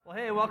Well,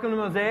 hey, welcome to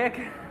Mosaic.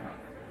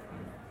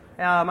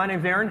 My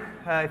name's Aaron,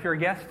 if you're a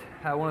guest,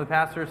 one of the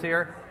pastors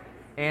here.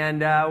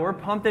 And we're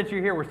pumped that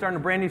you're here. We're starting a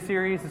brand new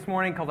series this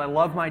morning called I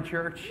Love My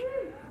Church.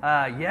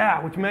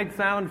 Which makes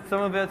sound,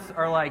 some of us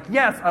are like,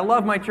 yes, I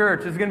love my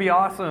church. This is going to be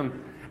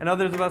awesome. And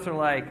others of us are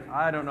like,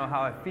 I don't know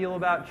how I feel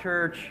about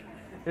church.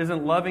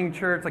 Isn't loving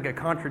church like a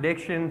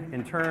contradiction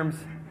in terms?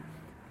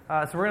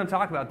 So we're going to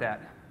talk about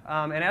that.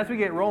 And as we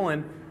get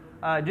rolling,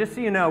 just so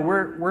you know,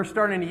 we're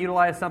starting to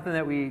utilize something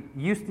that we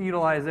used to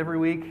utilize every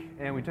week,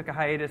 and we took a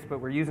hiatus,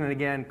 but we're using it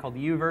again, called the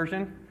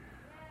YouVersion.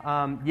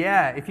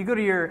 If you go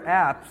to your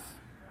app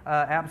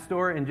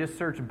store and just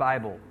search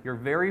Bible, your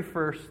very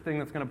first thing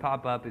that's going to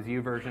pop up is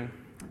YouVersion.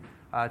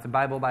 It's a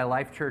Bible by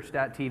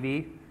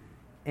lifechurch.tv,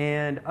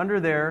 and under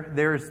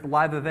there's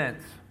live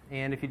events.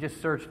 And if you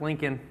just search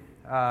Lincoln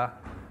or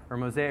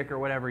Mosaic or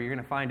whatever, you're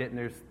going to find it, and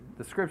there's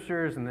the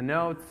scriptures and the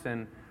notes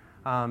and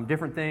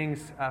different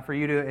things for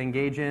you to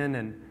engage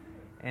in,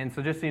 and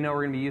so just so you know,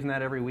 we're going to be using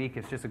that every week.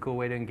 It's just a cool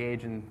way to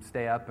engage and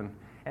stay up,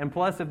 and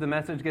plus, if the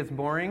message gets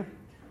boring,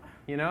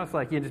 you know, it's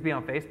like you just be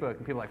on Facebook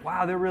and people are like,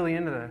 wow, they're really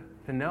into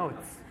the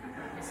notes.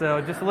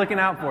 So just looking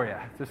out for you.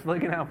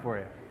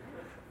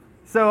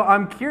 So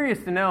I'm curious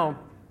to know,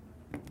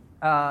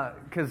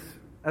 because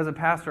as a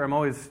pastor, I'm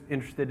always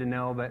interested to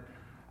know, but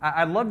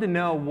I'd love to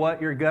know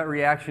what your gut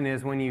reaction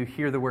is when you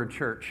hear the word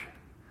church.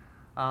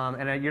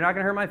 And you're not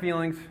going to hurt my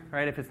feelings,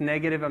 right? If it's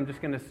negative, I'm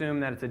just going to assume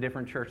that it's a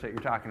different church that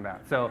you're talking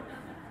about. So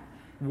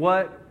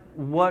what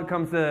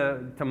comes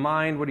to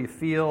mind? What do you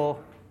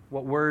feel?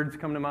 What words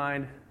come to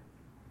mind?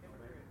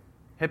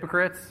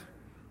 Hypocrites?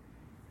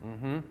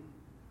 Mm-hmm.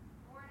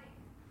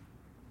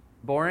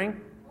 Boring?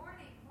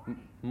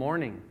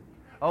 Mourning.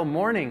 Oh,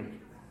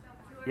 mourning.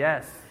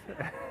 Yes.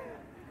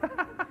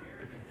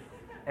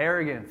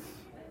 Arrogance.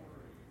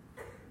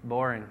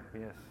 Boring,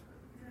 yes.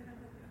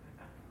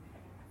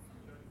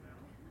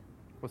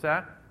 What's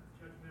that?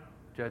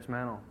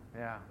 Judgmental,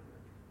 yeah.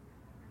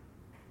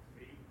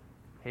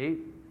 Hate?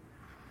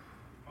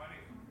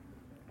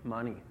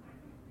 Money.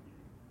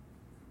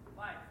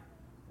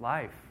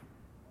 Life.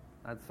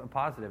 That's a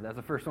positive. That's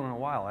the first one in a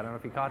while. I don't know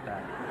if you caught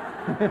that.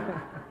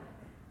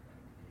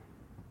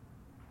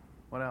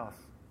 What else?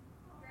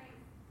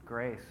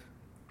 Grace.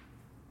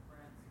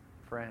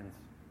 Friends.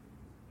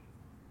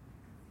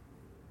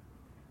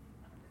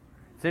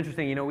 It's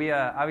interesting, you know, we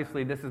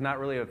obviously this is not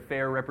really a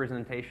fair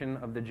representation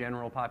of the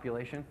general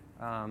population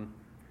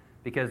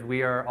because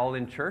we are all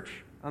in church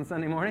on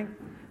Sunday morning.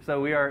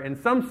 So we are,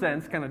 in some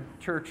sense, kind of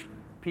church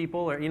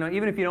people. Or, you know,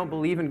 even if you don't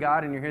believe in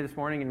God and you're here this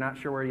morning and not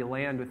sure where you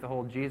land with the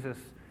whole Jesus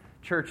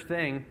church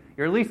thing,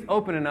 you're at least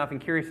open enough and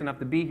curious enough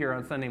to be here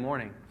on Sunday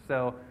morning.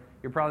 So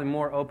you're probably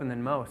more open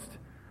than most.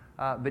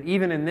 But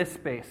even in this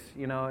space,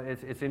 you know,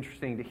 it's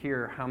interesting to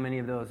hear how many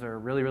of those are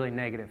really, really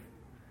negative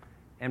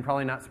and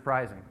probably not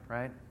surprising,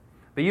 right?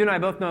 But you and I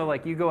both know,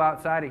 like, you go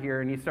outside of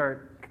here and you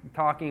start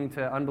talking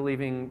to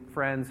unbelieving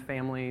friends,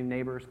 family,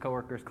 neighbors,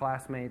 coworkers,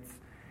 classmates,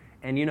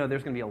 and you know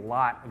there's going to be a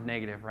lot of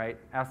negative, right?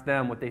 Ask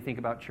them what they think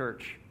about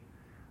church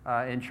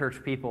and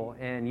church people,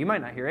 and you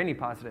might not hear any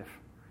positive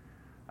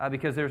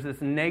because there's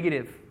this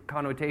negative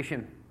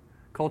connotation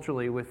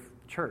culturally with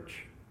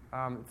church.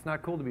 It's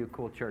not cool to be a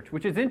cool church,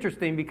 which is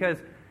interesting because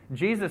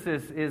Jesus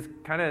is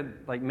kind of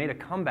like made a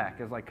comeback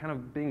as like kind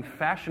of being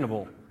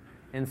fashionable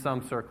in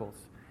some circles.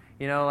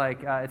 You know,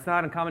 like, it's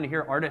not uncommon to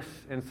hear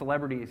artists and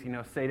celebrities, you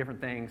know, say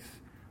different things,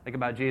 like,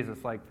 about Jesus.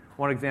 Like,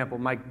 one example,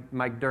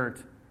 Mike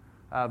Dirnt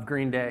of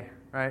Green Day,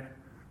 right?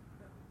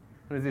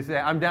 What does he say?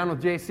 I'm down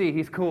with JC,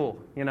 he's cool,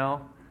 you know?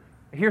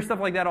 I hear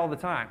stuff like that all the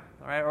time,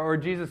 right? Or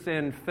Jesus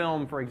in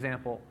film, for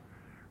example,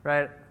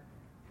 right?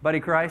 Buddy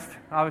Christ,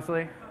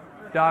 obviously.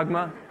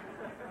 Dogma.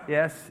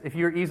 Yes, if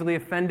you're easily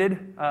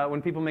offended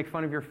when people make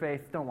fun of your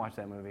faith, don't watch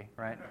that movie,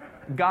 right?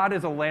 God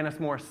is Alanis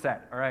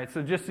Morissette, all right?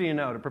 So just so you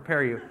know, to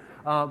prepare you.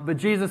 But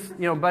Jesus,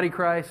 you know, Buddy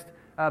Christ,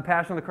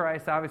 Passion of the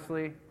Christ,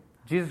 obviously.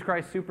 Jesus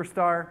Christ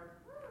Superstar.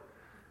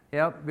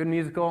 Yep, good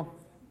musical.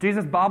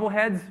 Jesus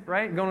bobbleheads,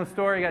 right? Go to the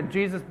store, you got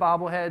Jesus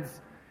bobbleheads.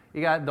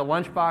 You got the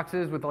lunch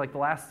boxes with like the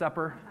Last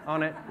Supper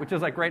on it, which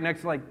is like right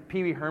next to like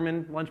Pee Wee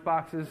Herman lunch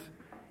boxes,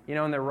 you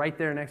know, and they're right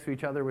there next to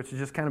each other, which is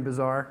just kind of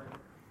bizarre.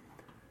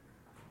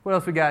 What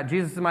else we got?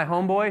 Jesus is my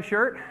homeboy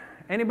shirt.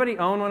 Anybody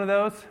own one of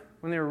those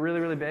when they were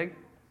really, really big?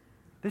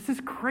 This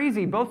is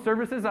crazy. Both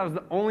services, I was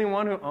the only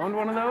one who owned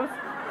one of those.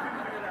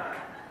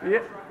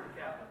 Yeah.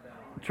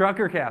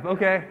 Trucker cap.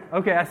 Okay,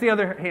 I see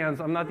other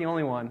hands. I'm not the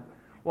only one.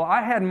 Well,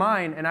 I had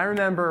mine, and I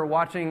remember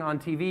watching on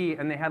TV,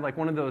 and they had like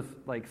one of those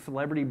like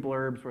celebrity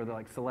blurbs where they're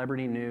like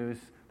celebrity news,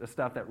 the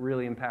stuff that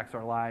really impacts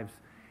our lives.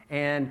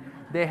 And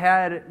they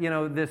had, you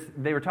know,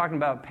 they were talking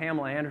about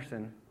Pamela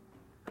Anderson,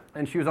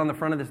 and she was on the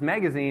front of this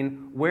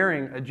magazine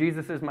wearing a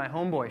Jesus is my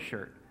homeboy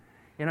shirt.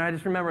 And I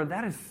just remember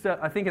that's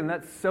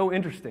so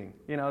interesting,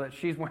 you know, that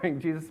she's wearing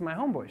Jesus is my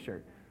homeboy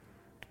shirt.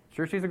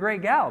 Sure, she's a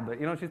great gal, but,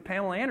 you know, she's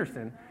Pamela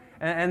Anderson.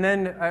 And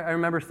then I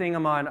remember seeing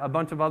them on a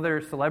bunch of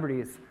other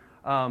celebrities,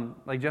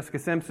 like Jessica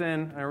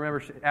Simpson. I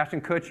remember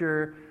Ashton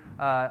Kutcher,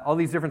 all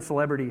these different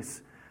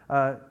celebrities.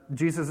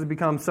 Jesus has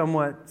become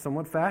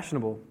somewhat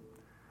fashionable.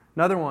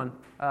 Another one,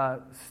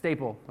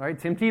 staple, right?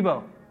 Tim Tebow,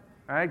 all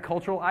right,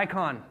 cultural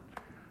icon.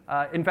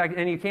 In fact,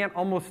 and you can't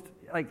almost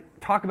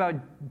talk about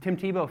Tim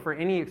Tebow for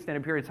any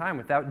extended period of time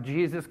without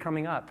Jesus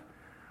coming up.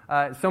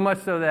 So much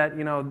so that,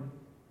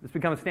 it's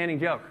become a standing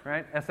joke,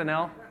 right? SNL, I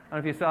don't know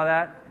if you saw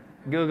that.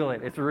 Google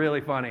it. It's really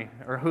funny.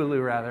 Or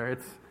Hulu, rather.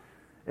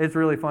 It's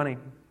really funny.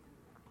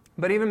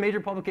 But even major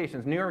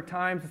publications, New York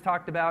Times has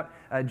talked about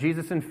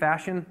Jesus in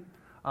fashion,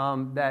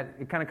 that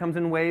it kind of comes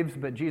in waves,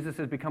 but Jesus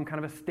has become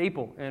kind of a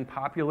staple in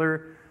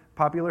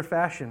popular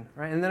fashion,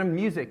 right? And then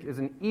music is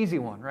an easy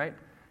one, right?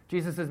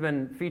 Jesus has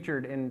been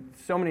featured in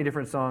so many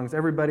different songs,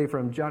 everybody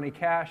from Johnny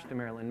Cash to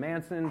Marilyn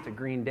Manson to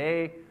Green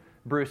Day,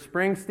 Bruce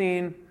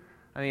Springsteen.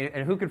 I mean,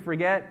 and who could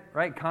forget,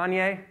 right?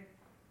 Kanye,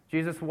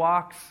 Jesus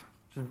Walks,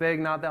 which was big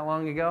not that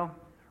long ago.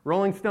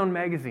 Rolling Stone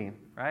magazine,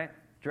 right?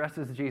 Dressed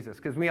as Jesus,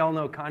 because we all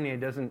know Kanye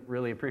doesn't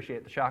really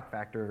appreciate the shock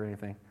factor or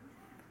anything.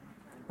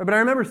 But I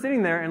remember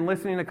sitting there and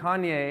listening to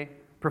Kanye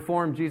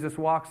perform Jesus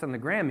Walks on the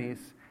Grammys,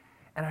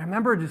 and I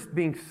remember just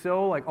being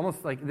so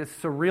almost like this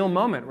surreal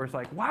moment where it's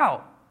like,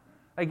 wow,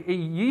 you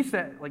used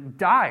to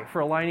die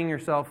for aligning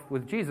yourself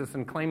with Jesus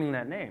and claiming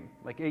that name.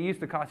 It used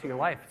to cost you your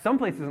life. Some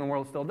places in the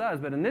world still does,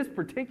 but in this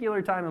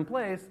particular time and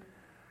place,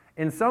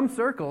 in some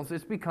circles,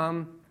 it's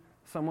become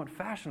somewhat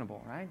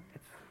fashionable, right?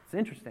 It's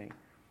interesting.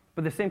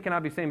 But the same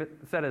cannot be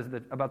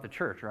said about the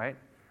church, right?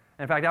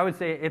 In fact, I would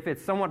say if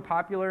it's somewhat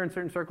popular in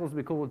certain circles to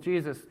be cool with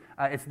Jesus,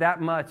 it's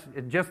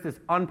just as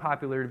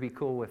unpopular to be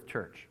cool with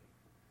church.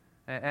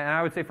 And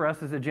I would say for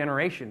us as a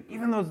generation,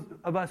 even those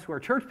of us who are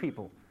church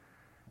people,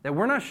 that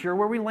we're not sure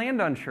where we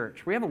land on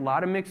church. We have a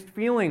lot of mixed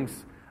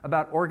feelings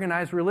about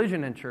organized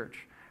religion in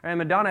church. And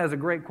Madonna has a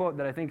great quote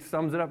that I think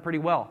sums it up pretty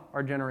well,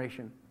 our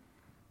generation.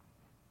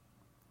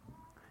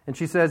 And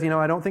she says,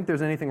 I don't think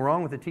there's anything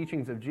wrong with the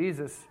teachings of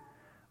Jesus,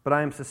 but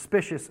I am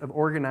suspicious of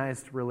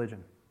organized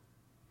religion.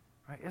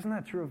 Right? Isn't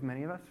that true of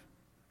many of us?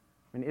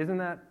 I mean, isn't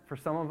that, for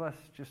some of us,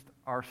 just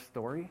our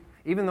story?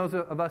 Even those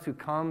of us who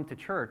come to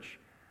church,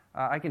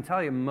 I can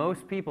tell you,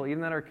 most people,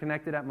 even that are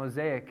connected at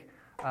Mosaic,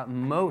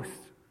 most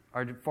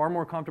are far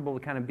more comfortable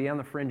to kind of be on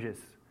the fringes,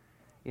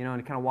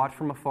 and kind of watch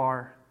from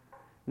afar,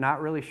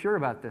 not really sure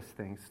about this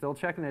thing, still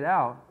checking it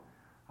out,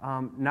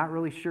 not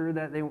really sure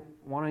that they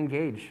want to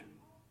engage,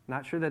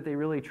 not sure that they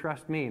really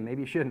trust me.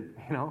 Maybe you shouldn't,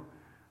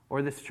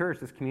 or this church,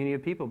 this community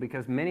of people,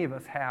 because many of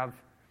us have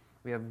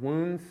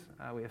wounds,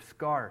 we have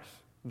scars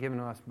given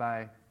to us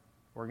by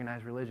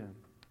organized religion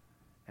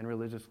and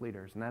religious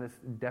leaders, and that is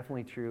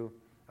definitely true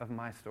of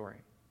my story.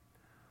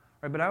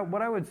 All right, but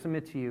what I would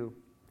submit to you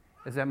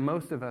is that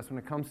most of us, when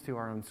it comes to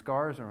our own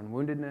scars, our own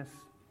woundedness,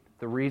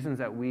 the reasons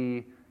that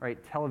we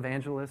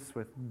televangelists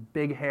with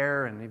big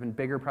hair and even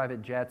bigger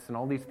private jets and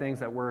all these things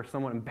that we're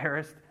somewhat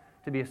embarrassed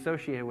to be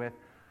associated with,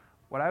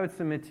 what I would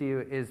submit to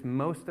you is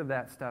most of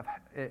that stuff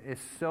is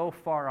so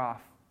far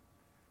off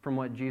from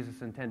what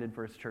Jesus intended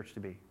for his church to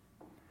be.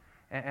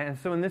 And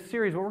so in this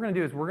series, what we're going to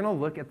do is we're going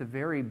to look at the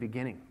very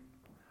beginning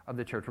of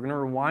the church. We're going to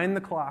rewind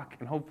the clock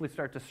and hopefully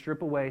start to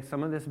strip away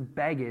some of this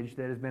baggage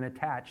that has been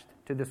attached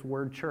to this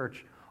word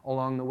church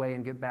along the way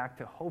and get back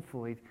to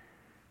hopefully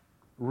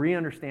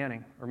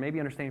re-understanding, or maybe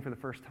understanding for the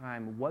first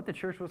time, what the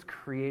church was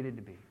created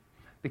to be.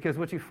 Because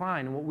what you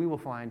find, and what we will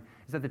find,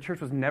 is that the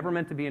church was never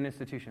meant to be an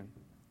institution.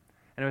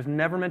 And it was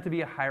never meant to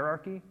be a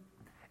hierarchy.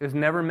 It was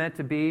never meant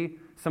to be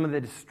some of the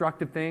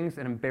destructive things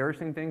and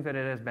embarrassing things that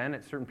it has been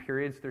at certain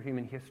periods through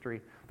human history,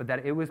 but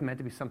that it was meant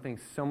to be something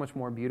so much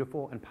more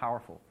beautiful and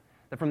powerful.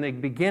 That from the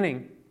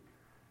beginning,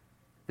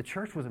 the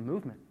church was a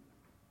movement.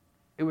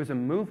 It was a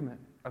movement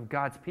of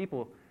God's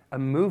people, a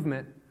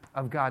movement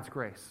of God's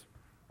grace.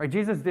 Right?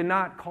 Jesus did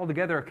not call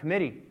together a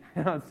committee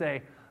and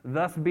say,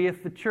 "Thus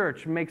beeth the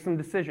church, make some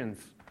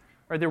decisions."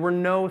 Right? There were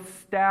no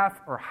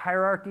staff or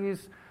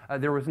hierarchies.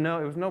 There was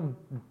no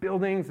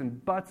buildings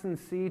and butts and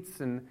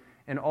seats and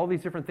all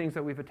these different things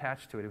that we've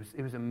attached to it.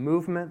 It was a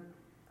movement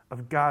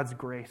of God's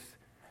grace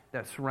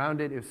that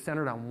it was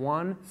centered on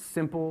one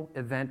simple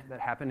event that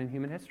happened in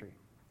human history.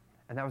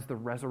 And that was the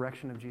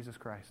resurrection of Jesus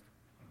Christ.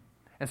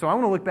 And so I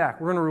want to look back.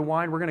 We're going to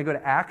rewind. We're going to go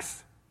to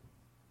Acts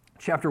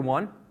chapter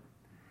 1.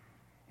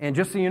 And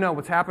just so you know,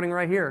 what's happening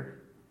right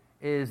here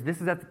is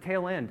this is at the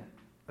tail end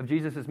of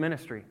Jesus'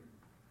 ministry.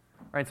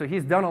 Right? So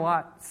he's done a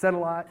lot, said a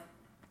lot,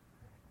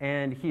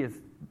 and he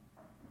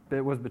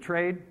was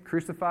betrayed,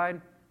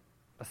 crucified,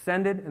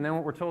 ascended, and then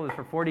what we're told is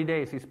for 40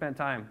 days he spent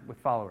time with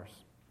followers.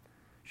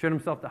 Showed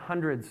himself to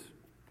hundreds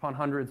upon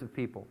hundreds of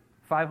people,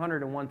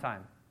 500 at one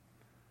time.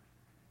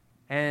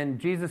 And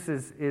Jesus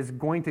is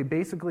going to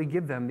basically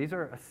give them, these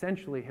are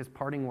essentially his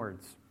parting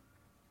words,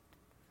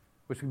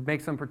 which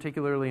makes them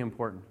particularly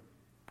important.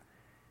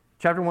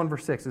 Chapter 1,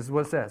 verse 6, this is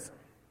what it says.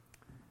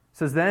 It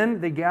says,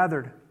 "Then they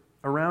gathered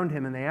around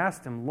him and they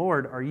asked him,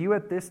 'Lord, are you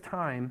at this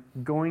time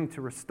going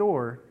to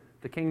restore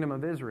the kingdom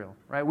of Israel?'"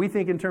 Right? We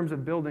think in terms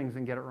of buildings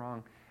and get it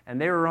wrong.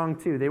 And they were wrong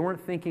too. They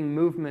weren't thinking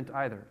movement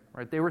either.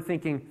 Right? They were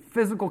thinking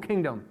physical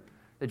kingdom.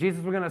 That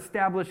Jesus was going to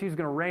establish, he's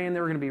going to reign,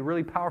 there were going to be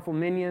really powerful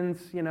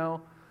minions,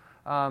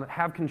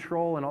 have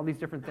control and all these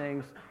different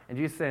things. And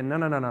Jesus said,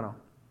 no.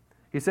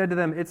 He said to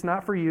them, it's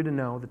not for you to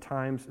know the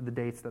times, the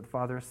dates that the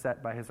Father has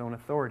set by his own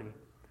authority.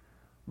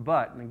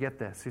 But, and get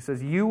this, he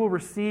says, you will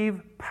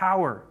receive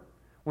power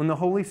when the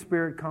Holy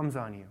Spirit comes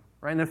on you.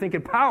 Right? And they're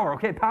thinking, power.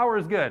 Okay, power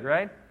is good,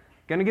 right?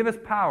 Going to give us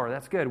power.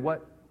 That's good.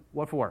 What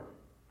for?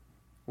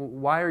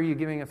 Why are you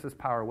giving us this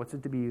power? What's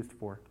it to be used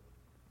for?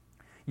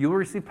 You will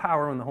receive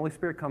power when the Holy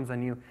Spirit comes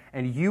on you,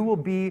 and you will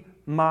be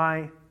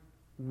my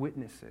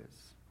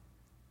witnesses.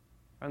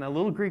 And that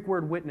little Greek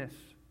word witness,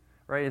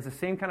 right, is the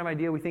same kind of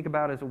idea we think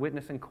about as a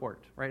witness in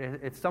court. Right?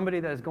 It's somebody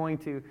that is going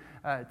to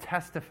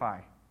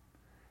testify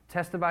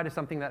to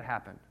something that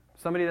happened.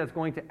 Somebody that's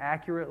going to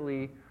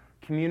accurately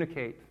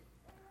communicate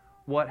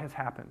what has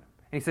happened.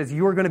 And he says,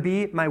 you are going to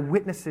be my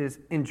witnesses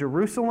in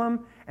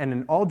Jerusalem and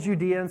in all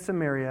Judea and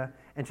Samaria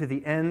and to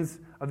the ends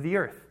of the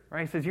earth.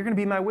 Right? He says, you're going to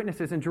be my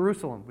witnesses in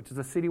Jerusalem, which is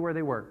the city where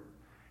they were.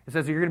 It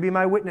says, you're going to be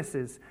my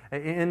witnesses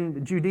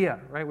in Judea,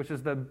 right, which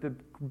is the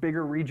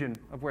bigger region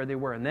of where they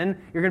were. And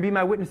then you're going to be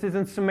my witnesses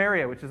in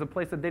Samaria, which is a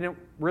place that they didn't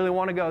really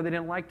want to go, they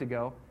didn't like to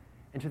go,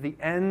 and to the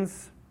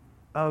ends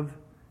of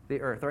the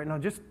earth. All right, now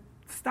just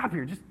stop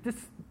here. Just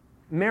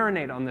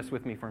marinate on this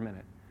with me for a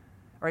minute.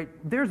 All right,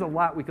 there's a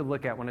lot we could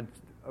look at when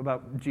it's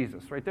about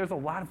Jesus, right? There's a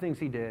lot of things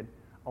he did,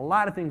 a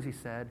lot of things he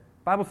said.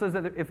 The Bible says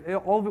that if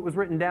all of it was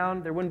written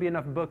down, there wouldn't be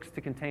enough books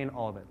to contain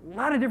all of it. A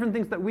lot of different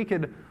things that we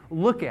could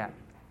look at,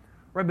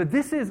 right? But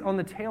this is on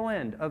the tail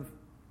end of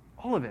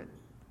all of it.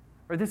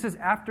 Right? This is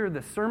after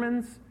the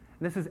sermons,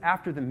 and this is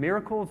after the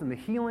miracles and the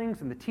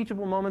healings and the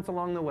teachable moments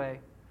along the way.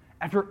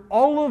 After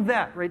all of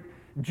that, right,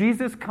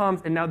 Jesus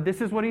comes, and now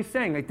this is what he's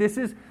saying. Like this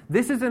is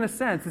in a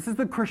sense, this is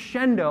the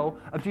crescendo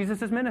of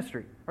Jesus'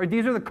 ministry. Right?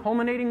 These are the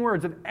culminating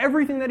words of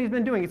everything that he's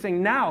been doing. He's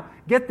saying, now,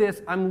 get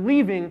this, I'm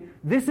leaving.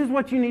 This is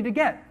what you need to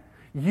get.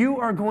 You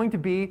are going to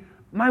be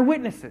my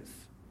witnesses.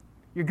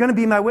 You're going to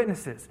be my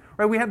witnesses.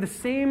 Right? We have the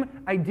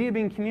same idea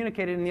being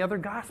communicated in the other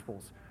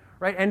Gospels.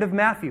 Right? End of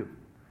Matthew,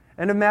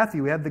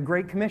 we have the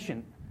Great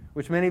Commission,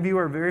 which many of you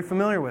are very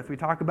familiar with. We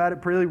talk about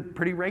it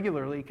pretty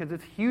regularly because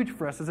it's huge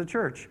for us as a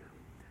church.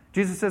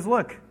 Jesus says,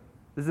 look,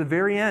 this is the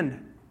very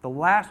end, the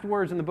last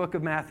words in the book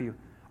of Matthew.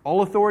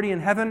 All authority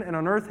in heaven and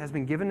on earth has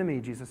been given to me,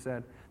 Jesus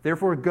said.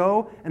 Therefore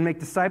go and make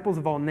disciples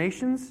of all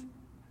nations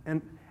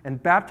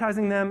and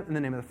baptizing them in the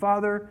name of the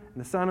Father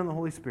and the Son and the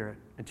Holy Spirit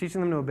and teaching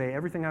them to obey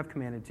everything I've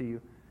commanded to you.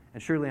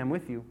 And surely I'm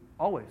with you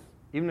always,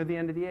 even to the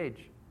end of the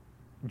age.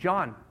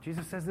 John,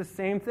 Jesus says the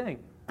same thing.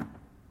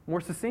 More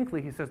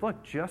succinctly, he says,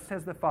 look, just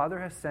as the Father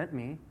has sent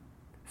me,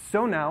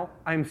 so now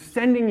I'm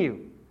sending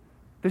you.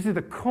 This is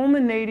the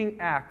culminating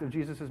act of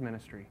Jesus'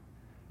 ministry,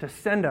 to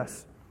send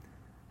us,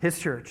 his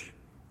church,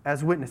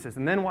 as witnesses.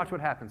 And then watch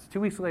what happens. 2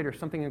 weeks later,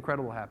 something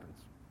incredible happens.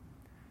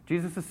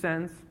 Jesus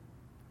ascends,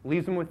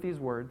 leaves them with these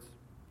words,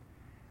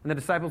 and the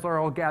disciples are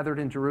all gathered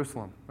in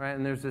Jerusalem, right?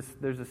 And there's this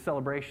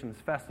celebration,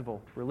 this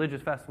festival,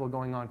 religious festival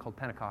going on called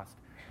Pentecost.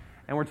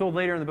 And we're told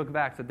later in the book of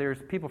Acts that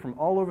there's people from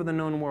all over the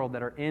known world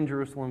that are in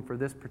Jerusalem for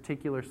this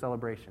particular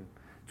celebration.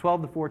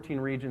 12 to 14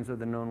 regions of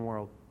the known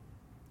world.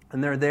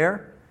 And they're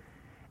there.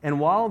 And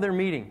while they're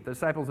meeting, the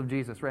disciples of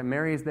Jesus, right?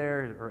 Mary's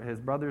there, or his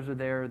brothers are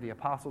there, the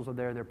apostles are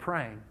there, they're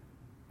praying.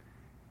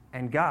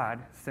 And God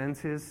sends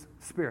his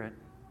Spirit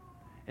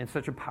in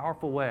such a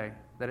powerful way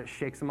that it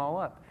shakes them all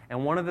up.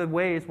 And one of the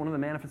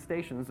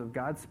manifestations of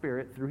God's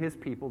Spirit through his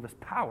people, this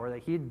power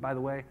that he, by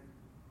the way,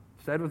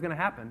 said was going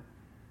to happen,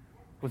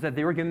 was that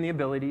they were given the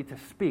ability to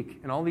speak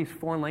in all these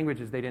foreign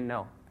languages they didn't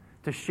know,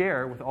 to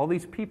share with all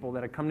these people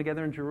that had come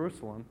together in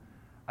Jerusalem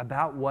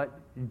about what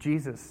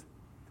Jesus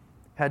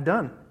had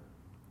done,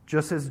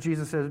 just as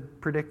Jesus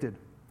had predicted.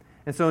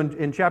 And so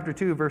in chapter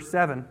 2, verse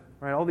 7,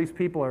 right, all these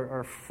people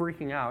are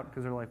freaking out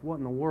because they're like, what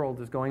in the world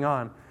is going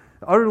on?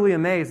 Utterly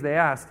amazed, they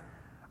asked,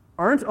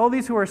 aren't all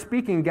these who are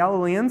speaking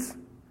Galileans?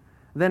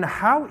 Then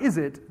how is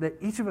it that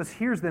each of us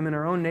hears them in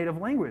our own native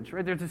language?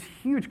 Right? There's this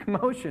huge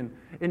commotion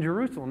in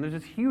Jerusalem. There's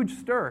this huge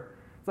stir.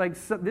 It's like,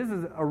 this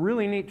is a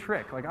really neat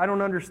trick. Like, I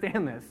don't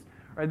understand this.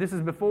 Right? This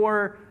is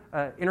before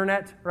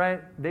internet,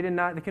 right? They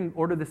can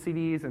order the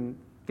CDs and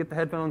get the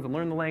headphones and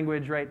learn the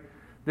language, right?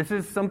 This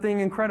is something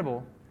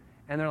incredible.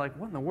 And they're like,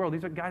 what in the world?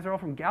 These guys are all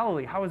from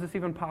Galilee. How is this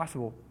even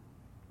possible?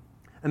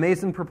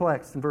 Amazed and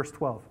perplexed in verse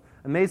 12.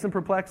 Amazed and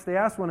perplexed, they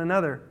asked one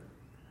another,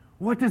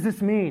 what does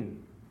this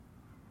mean?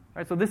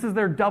 Right, so this is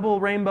their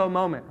double rainbow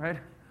moment, right?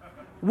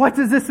 What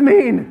does this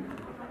mean?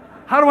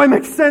 How do I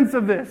make sense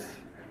of this?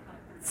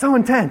 It's so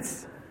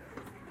intense.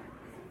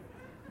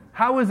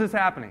 How is this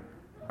happening?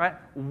 Right?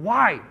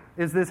 Why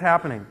is this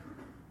happening?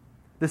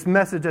 This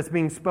message that's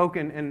being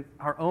spoken in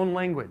our own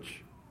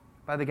language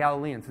by the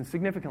Galileans. And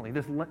significantly,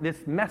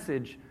 this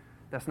message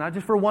that's not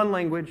just for one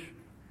language,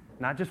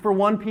 not just for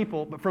one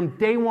people, but from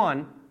day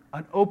one,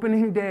 an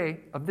opening day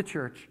of the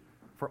church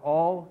for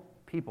all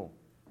people.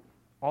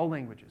 All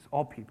languages,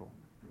 all people.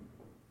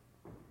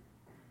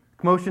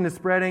 Commotion is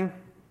spreading.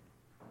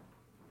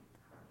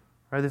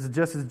 Right, this is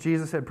just as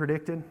Jesus had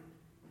predicted.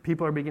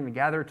 People are beginning to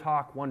gather,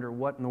 talk, wonder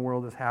what in the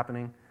world is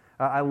happening.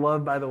 I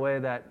love, by the way,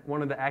 that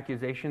one of the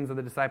accusations of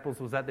the disciples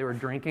was that they were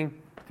drinking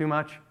too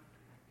much,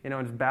 and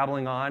just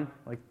babbling on,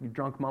 like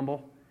drunk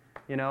mumble,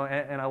 and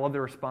I love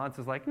the response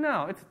is like,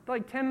 no, it's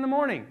like 10 in the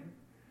morning,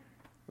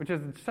 which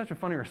is such a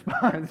funny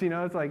response,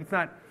 it's like, it's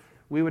not,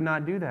 we would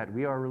not do that.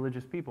 We are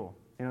religious people.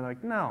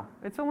 Like, no,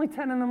 it's only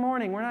 10 in the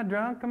morning. We're not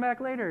drunk. Come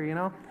back later,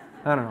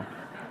 I don't know.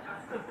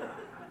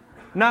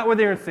 Not what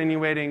they're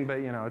insinuating, but,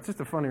 it's just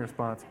a funny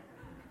response.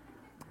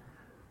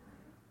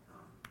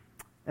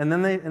 And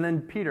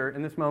then Peter,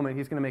 in this moment,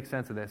 he's going to make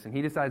sense of this. And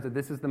he decides that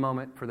this is the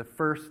moment for the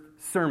first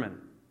sermon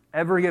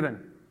ever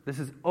given. This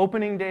is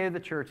opening day of the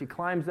church. He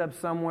climbs up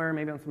somewhere,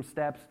 maybe on some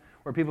steps,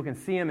 where people can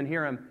see him and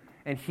hear him.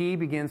 And he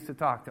begins to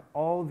talk to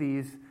all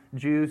these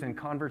Jews and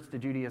converts to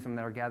Judaism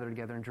that are gathered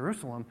together in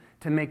Jerusalem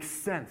to make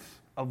sense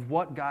of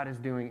what God is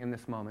doing in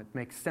this moment,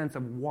 make sense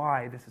of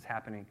why this is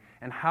happening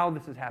and how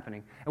this is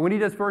happening. And what he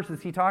does first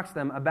is he talks to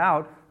them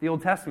about the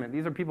Old Testament.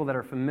 These are people that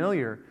are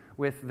familiar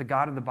with the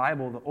God of the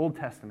Bible, the Old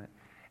Testament.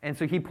 And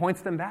so he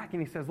points them back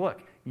and he says,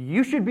 look,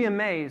 you should be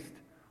amazed,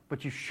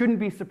 but you shouldn't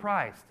be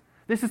surprised.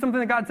 This is something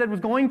that God said was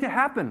going to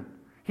happen.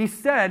 He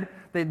said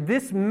that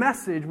this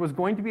message was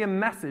going to be a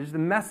message. The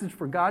message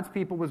for God's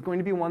people was going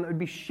to be one that would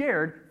be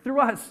shared through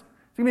us.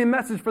 It's going to be a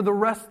message for the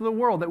rest of the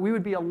world, that we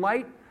would be a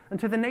light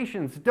unto the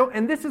nations.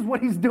 And this is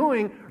what he's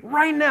doing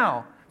right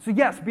now. So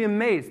yes, be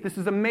amazed. This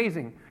is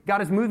amazing.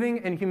 God is moving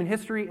in human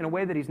history in a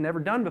way that he's never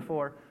done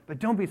before, but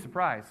don't be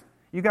surprised.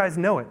 You guys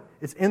know it.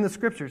 It's in the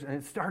scriptures, and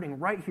it's starting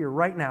right here,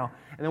 right now.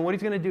 And then what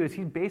he's going to do is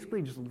he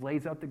basically just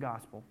lays out the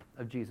gospel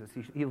of Jesus.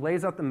 He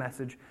lays out the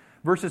message.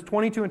 Verses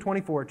 22 and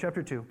 24,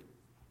 chapter 2.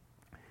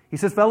 He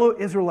says, fellow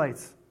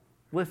Israelites,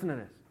 listen to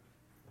this.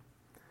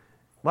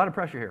 A lot of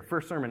pressure here.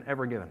 First sermon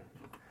ever given.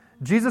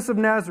 Jesus of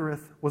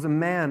Nazareth was a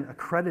man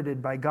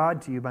accredited by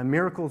God to you by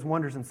miracles,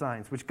 wonders, and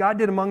signs, which God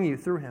did among you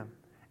through him,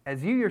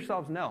 as you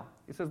yourselves know.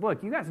 He says,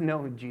 look, you guys know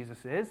who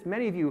Jesus is.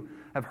 Many of you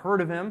have heard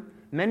of him.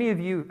 Many of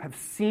you have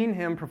seen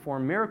him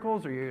perform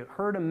miracles, or you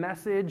heard a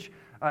message.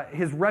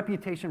 His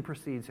reputation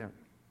precedes him.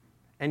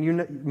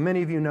 And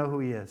many of you know who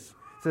he is.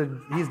 So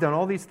he's done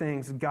all these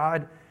things.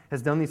 God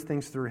has done these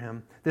things through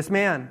him. This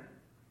man,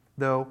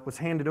 though, was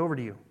handed over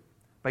to you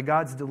by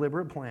God's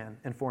deliberate plan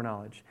and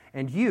foreknowledge.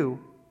 And you,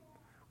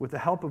 with the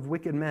help of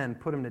wicked men,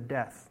 put him to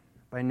death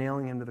by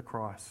nailing him to the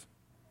cross.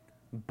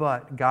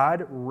 But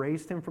God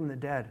raised him from the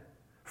dead,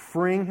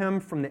 freeing him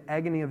from the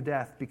agony of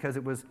death, because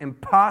it was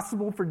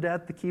impossible for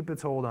death to keep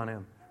its hold on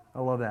him. I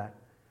love that.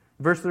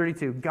 Verse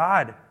 32,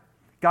 God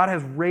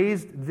has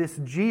raised this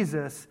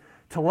Jesus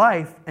to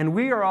life, and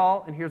we are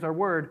all, and here's our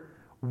word,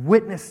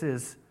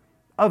 witnesses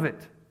of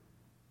it.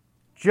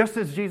 Just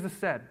as Jesus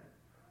said.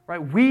 Right?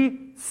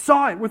 We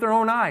saw it with our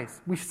own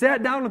eyes. We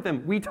sat down with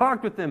him. We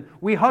talked with him.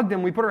 We hugged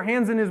him. We put our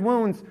hands in his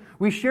wounds.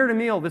 We shared a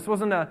meal. This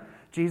wasn't a,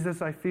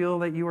 Jesus, I feel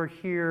that you are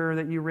here,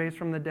 that you raised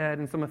from the dead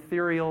in some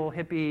ethereal,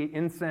 hippie,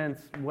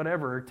 incense,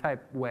 whatever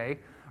type way.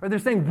 Or they're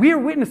saying, we are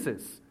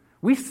witnesses.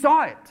 We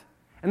saw it.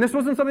 And this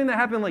wasn't something that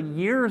happened like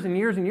years and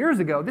years and years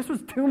ago. This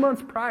was 2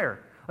 months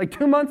prior. Like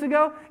 2 months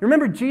ago, you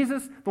remember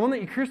Jesus, the one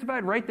that you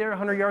crucified right there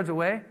 100 yards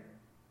away?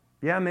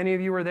 Yeah, many of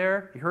you were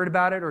there. You heard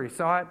about it or you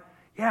saw it.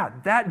 Yeah,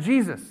 that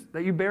Jesus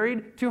that you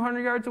buried 200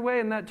 yards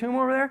away in that tomb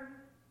over there,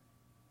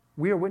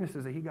 we are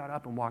witnesses that he got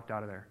up and walked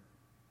out of there.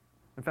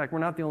 In fact, we're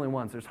not the only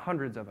ones. There's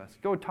hundreds of us.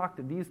 Go talk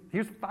to these.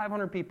 Here's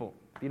 500 people.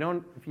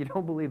 If you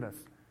don't believe us,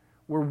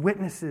 we're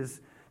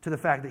witnesses to the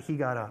fact that he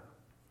got up.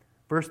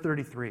 Verse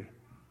 33.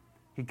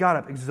 He got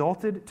up,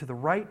 exalted to the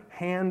right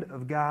hand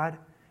of God.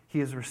 He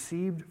has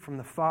received from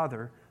the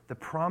Father the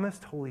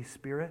promised Holy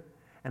Spirit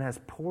and has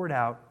poured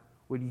out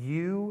what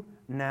you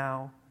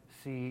now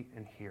see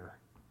and hear.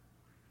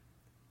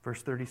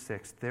 Verse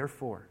 36,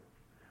 therefore,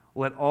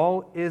 let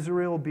all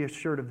Israel be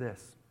assured of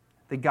this,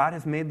 that God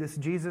has made this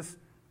Jesus,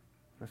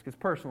 this gets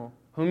personal,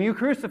 whom you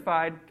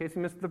crucified, in case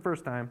you missed it the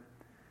first time,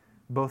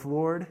 both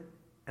Lord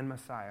and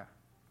Messiah.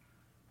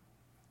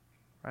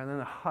 Right, and then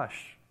a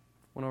hush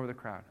went over the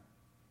crowd.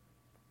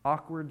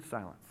 Awkward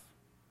silence.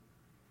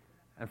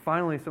 And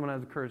finally, someone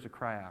has the courage to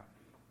cry out.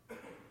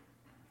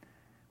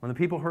 When the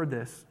people heard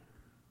this,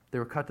 they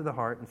were cut to the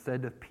heart and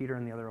said to Peter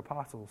and the other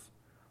apostles,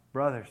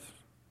 brothers,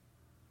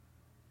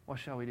 what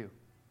shall we do?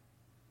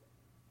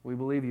 We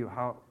believe you.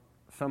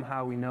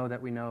 Somehow we know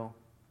that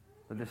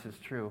this is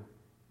true.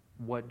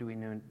 What do we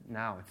know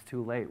now? It's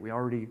too late.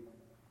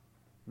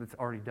 It's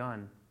already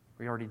done.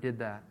 We already did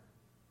that.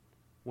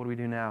 What do we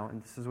do now?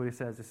 And this is what he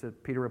says. He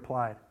said, Peter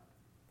replied,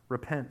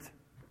 repent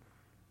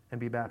and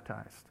be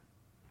baptized.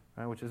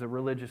 Right, which is a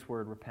religious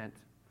word, repent.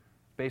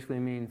 Basically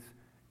means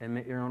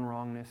admit your own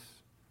wrongness,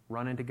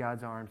 run into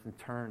God's arms, and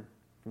turn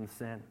from the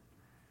sin.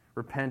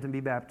 Repent and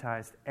be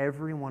baptized,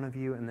 every one of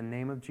you, in the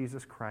name of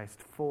Jesus Christ,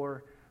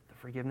 for the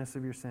forgiveness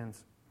of your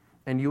sins.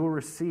 And you will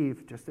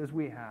receive, just as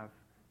we have,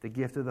 the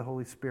gift of the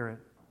Holy Spirit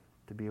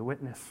to be a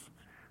witness.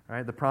 All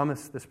right,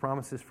 this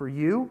promise is for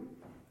you,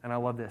 and I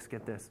love this,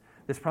 get this.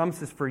 This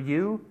promise is for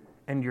you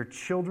and your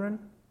children,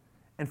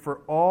 and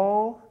for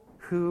all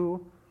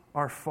who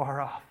are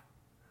far off,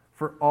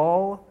 for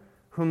all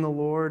whom the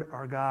Lord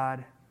our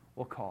God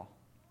will call.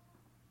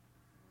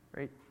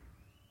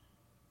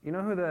 You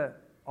know who the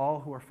all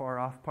who are far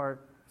off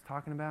part is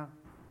talking about?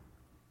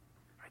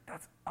 Right,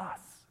 that's us.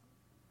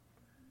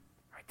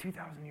 Right,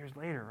 2,000 years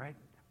later, right?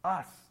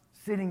 Us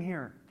sitting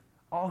here,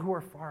 all who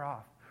are far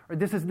off. Right,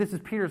 this is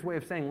Peter's way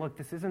of saying, look,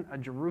 this isn't a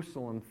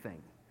Jerusalem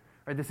thing.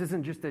 Right, this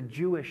isn't just a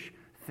Jewish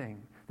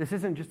thing. This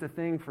isn't just a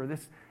thing for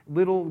this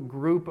little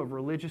group of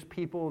religious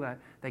people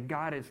that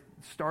God has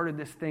started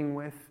this thing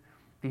with,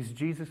 these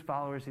Jesus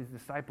followers, these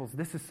disciples.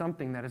 This is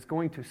something that is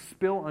going to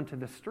spill onto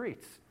the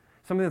streets.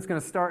 Something that's going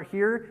to start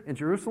here in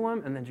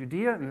Jerusalem and then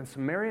Judea and then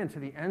Samaria and to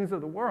the ends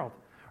of the world.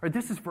 Right,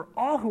 this is for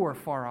all who are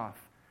far off.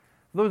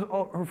 Those who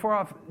are far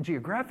off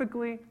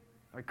geographically,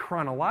 like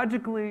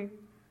chronologically,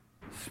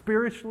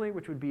 spiritually,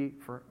 which would be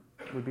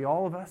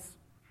all of us.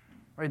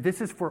 Right,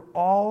 this is for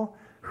all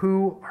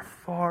who are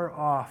far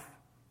off.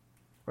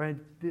 Right?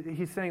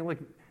 He's saying, look,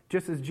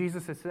 just as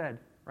Jesus has said,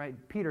 right,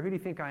 Peter, who do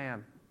you think I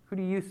am? Who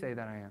do you say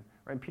that I am?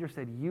 Right? And Peter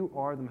said, you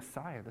are the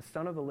Messiah, the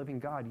Son of the living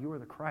God. You are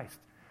the Christ.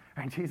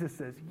 And Jesus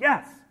says,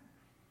 yes.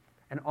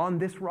 And on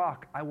this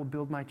rock I will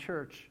build my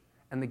church,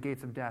 and the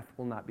gates of death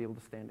will not be able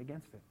to stand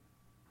against it.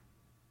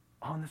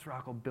 On this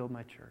rock I'll build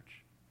my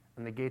church,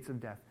 and the gates of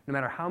death. No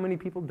matter how many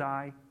people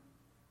die,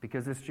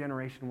 because this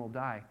generation will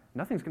die,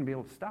 nothing's going to be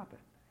able to stop it.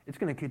 It's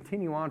going to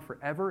continue on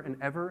forever and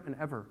ever and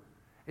ever.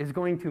 It's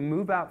going to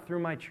move out through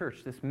my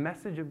church, this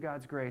message of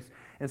God's grace,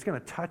 and it's going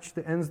to touch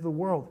the ends of the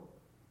world.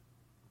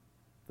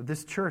 But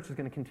this church is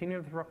going to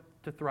continue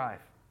to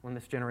thrive when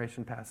this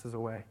generation passes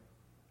away.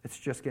 It's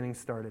just getting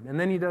started. And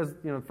then he does,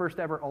 first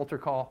ever altar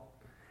call.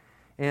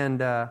 And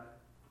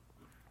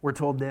we're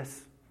told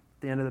this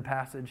at the end of the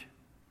passage,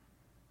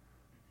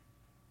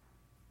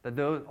 that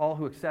those all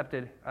who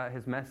accepted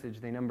his message,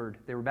 they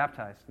were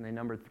baptized, and they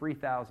numbered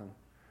 3,000.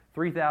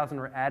 3,000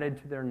 were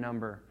added to their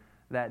number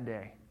that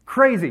day.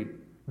 Crazy.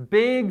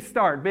 Big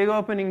start, big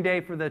opening day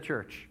for the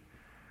church.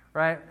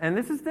 Right? And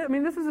this is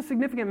a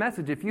significant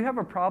message. If you have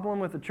a problem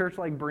with a church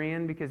like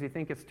Berean because you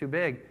think it's too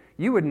big,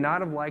 you would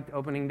not have liked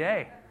opening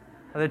day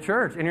of the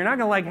church. And you're not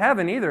going to like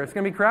heaven either. It's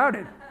going to be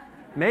crowded.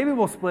 Maybe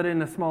we'll split it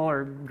into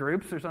smaller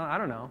groups or something. I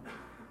don't know.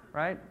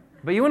 Right?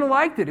 But you wouldn't have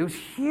liked it. It was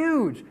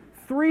huge.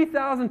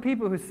 3,000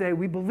 people who say,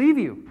 we believe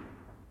you.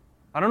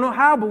 I don't know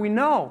how, but we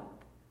know.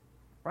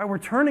 Right? We're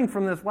turning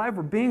from this life.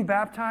 We're being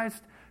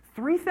baptized.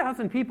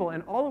 3,000 people,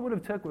 and all it would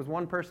have took was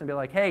one person to be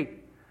like, hey,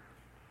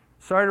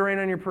 sorry to rain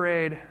on your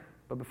parade,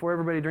 but before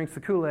everybody drinks the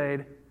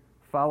Kool-Aid,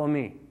 follow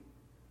me,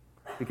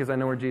 because I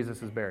know where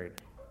Jesus is buried.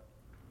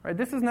 Right?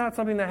 This is not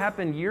something that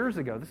happened years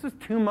ago. This is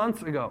 2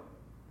 months ago.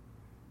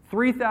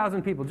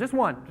 3,000 people, just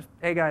one. Just,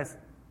 hey guys,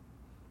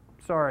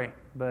 sorry,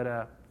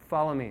 but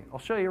follow me. I'll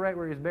show you right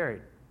where he's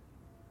buried.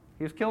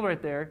 He was killed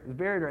right there. He was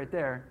buried right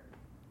there.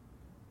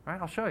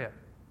 Right? I'll show you.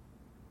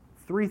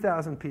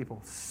 3,000 people.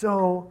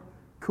 So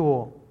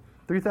cool.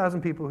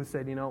 3,000 people who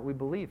said, we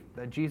believe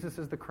that Jesus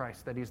is the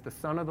Christ, that he's the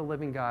Son of the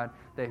living God,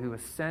 that he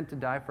was sent to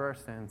die for our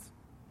sins,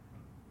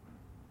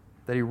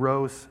 that he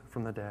rose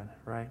from the dead,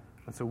 right?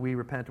 And so we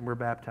repent and we're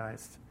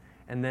baptized.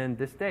 And then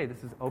this day,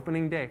 this is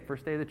opening day,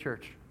 first day of the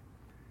church.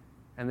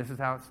 And this is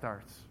how it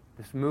starts.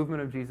 This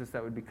movement of Jesus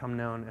that would become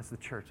known as the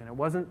church. And it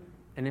wasn't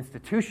an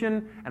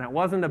institution, and it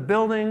wasn't a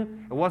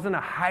building, it wasn't a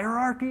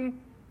hierarchy.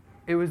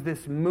 It was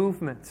this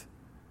movement.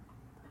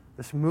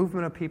 This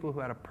movement of people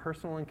who had a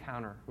personal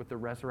encounter with the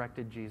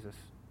resurrected Jesus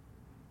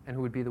and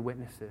who would be the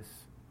witnesses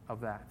of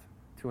that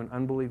to an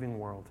unbelieving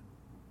world.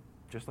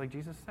 Just like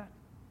Jesus said.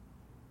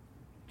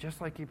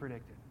 Just like he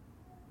predicted.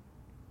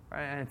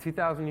 Right? And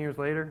 2,000 years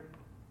later,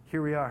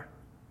 here we are.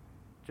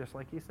 Just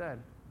like he said.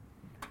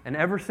 And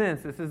ever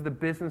since, this is the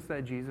business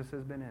that Jesus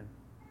has been in.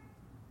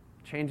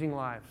 Changing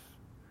lives.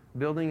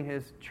 Building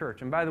his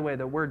church. And by the way,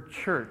 the word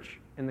church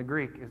in the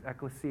Greek is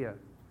ekklesia,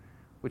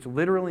 which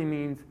literally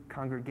means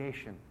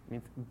congregation. It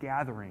means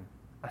gathering,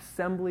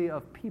 assembly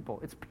of people.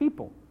 It's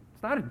people.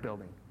 It's not a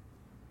building.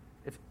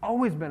 It's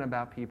always been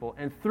about people.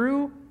 And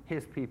through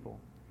his people,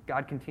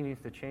 God continues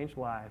to change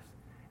lives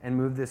and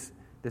move this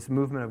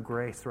movement of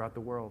grace throughout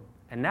the world.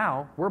 And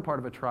now, we're part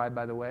of a tribe,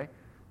 by the way,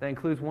 that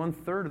includes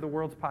 1/3 of the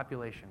world's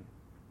population.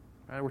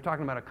 Right? We're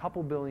talking about a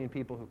couple billion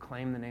people who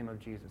claim the name of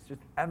Jesus.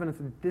 Just evidence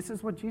that this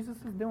is what Jesus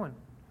is doing.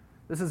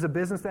 This is a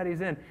business that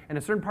he's in. And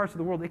in certain parts of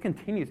the world, it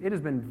continues. It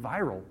has been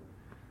viral,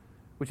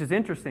 which is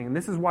interesting. And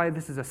this is why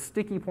this is a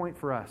sticky point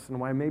for us, and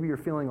why maybe you're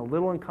feeling a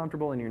little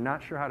uncomfortable and you're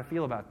not sure how to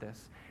feel about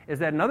this, is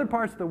that in other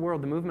parts of the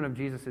world, the movement of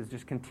Jesus is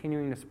just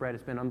continuing to spread.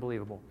 It's been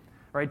unbelievable.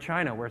 Right?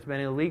 China, where it's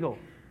been illegal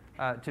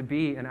to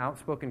be an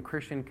outspoken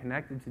Christian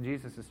connected to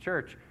Jesus'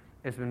 church,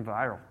 it's been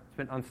viral. It's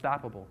been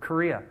unstoppable.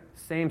 Korea,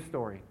 same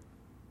story.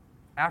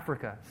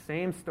 Africa,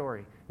 same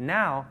story.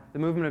 Now, the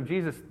movement of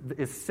Jesus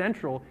is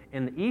central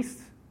in the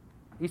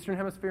Eastern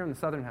Hemisphere and the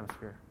Southern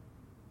Hemisphere,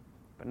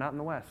 but not in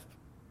the West.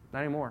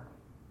 Not anymore.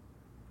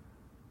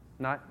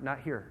 Not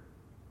here.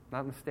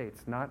 Not in the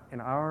States. Not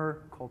in our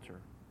culture.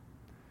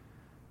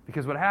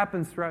 Because what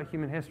happens throughout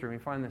human history, and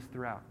we find this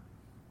throughout,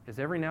 is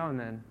every now and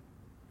then,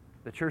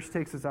 the church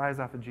takes its eyes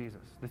off of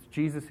Jesus. This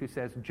Jesus who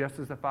says, just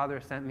as the Father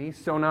has sent me,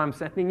 so now I'm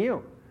sending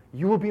you.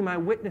 You will be my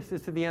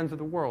witnesses to the ends of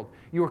the world.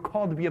 You are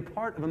called to be a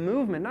part of a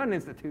movement, not an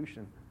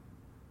institution,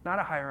 not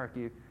a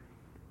hierarchy.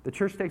 The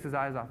church takes its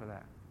eyes off of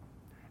that.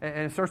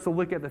 And it starts to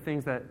look at the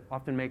things that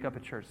often make up a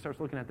church. It starts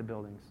looking at the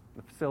buildings,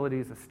 the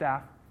facilities, the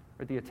staff,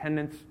 or the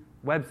attendance,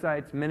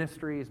 websites,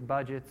 ministries,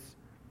 budgets.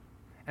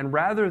 And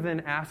rather than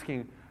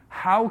asking,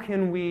 how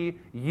can we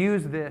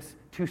use this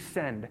to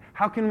send?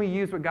 How can we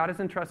use what God has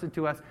entrusted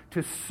to us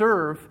to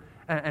serve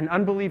an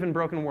unbelieving,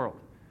 broken world?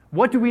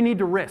 What do we need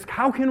to risk?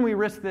 How can we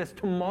risk this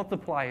to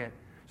multiply it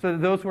so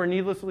that those who are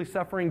needlessly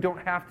suffering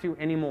don't have to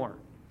anymore?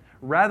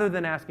 Rather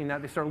than asking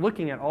that, they start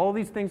looking at all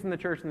these things in the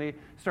church and they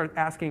start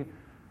asking,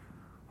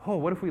 oh,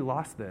 what if we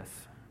lost this?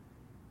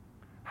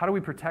 How do we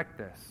protect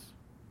this?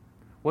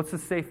 What's the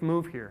safe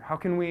move here? How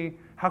can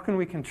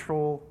we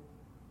control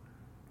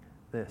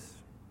this?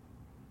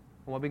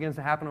 And what begins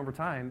to happen over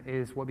time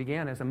is what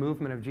began as a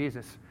movement of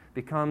Jesus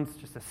becomes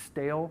just a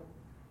stale,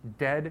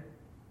 dead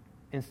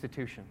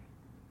institution.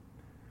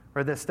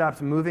 Or that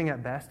stops moving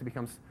at best. It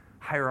becomes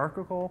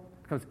hierarchical,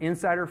 becomes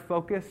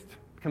insider-focused,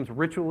 becomes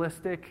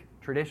ritualistic,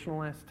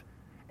 traditionalist,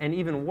 and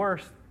even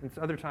worse, in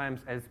other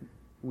times, as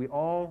we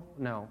all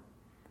know,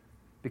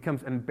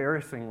 becomes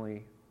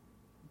embarrassingly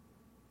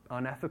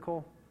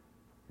unethical,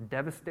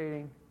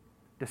 devastating,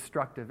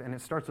 destructive, and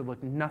it starts to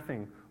look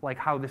nothing like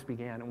how this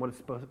began and what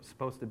it's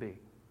supposed to be.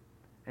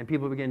 And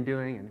people begin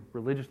doing, and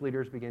religious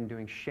leaders begin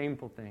doing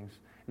shameful things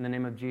in the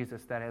name of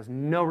Jesus that has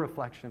no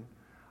reflection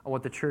on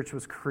what the church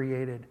was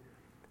created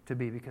to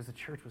be, because the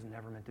church was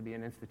never meant to be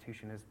an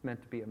institution. It's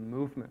meant to be a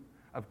movement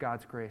of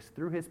God's grace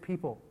through his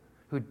people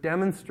who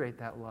demonstrate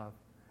that love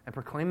and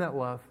proclaim that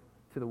love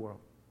to the world.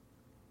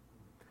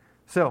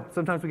 So,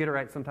 sometimes we get it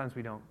right, sometimes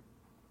we don't.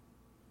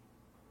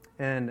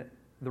 And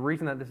the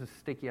reason that this is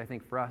sticky, I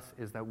think, for us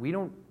is that we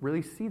don't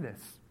really see this.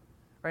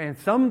 Right? In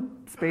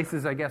some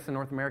spaces, I guess, in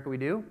North America we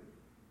do.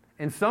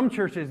 And some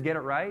churches get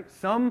it right.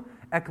 Some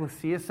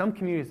ecclesias, some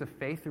communities of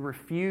faith who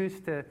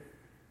refuse to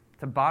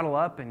bottle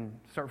up and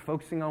start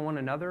focusing on one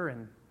another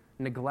and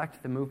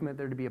neglect the movement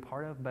they're to be a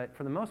part of. But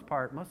for the most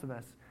part, most of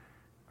us,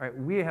 right,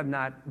 we have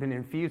not been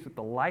infused with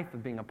the life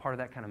of being a part of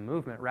that kind of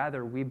movement.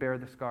 Rather, we bear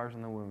the scars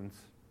and the wounds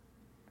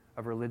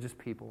of religious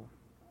people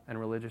and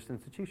religious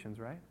institutions,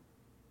 right?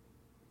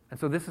 And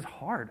so this is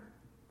hard.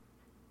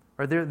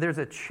 Or there's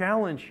a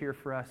challenge here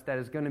for us that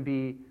is going to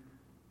be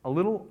a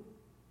little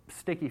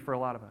sticky for a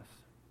lot of us.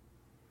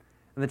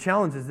 And the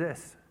challenge is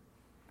this.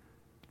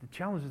 The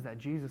challenge is that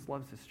Jesus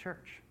loves his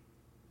church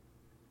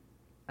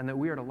and that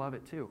we are to love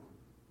it too.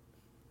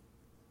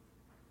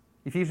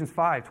 Ephesians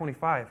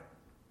 5:25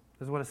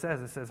 is what it says.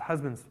 It says,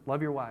 husbands,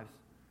 love your wives,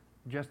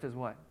 just as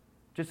what?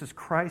 Just as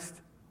Christ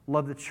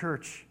loved the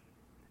church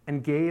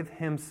and gave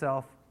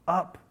himself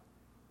up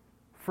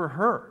for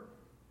her.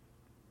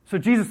 So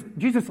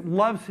Jesus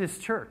loves his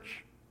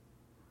church,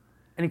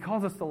 and he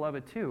calls us to love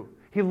it too.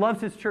 He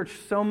loves his church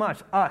so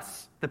much,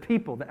 us, the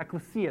people, the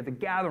ecclesia, the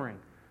gathering,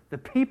 the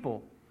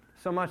people,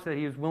 so much that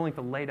he was willing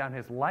to lay down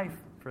his life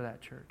for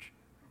that church.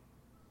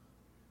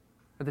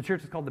 But the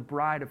church is called the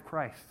bride of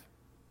Christ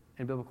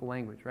in biblical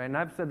language, right? And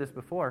I've said this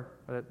before,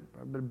 but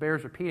it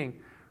bears repeating,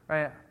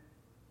 right?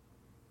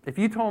 If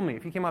you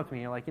came up to me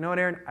and you're like, you know what,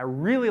 Aaron, I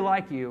really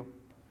like you,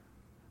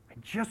 I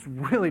just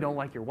really don't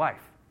like your wife,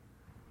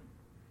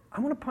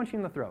 I'm going to punch you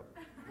in the throat.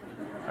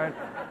 Right?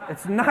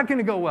 It's not going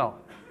to go well.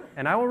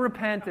 And I will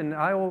repent and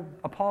I will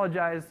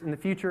apologize in the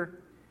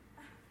future,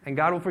 and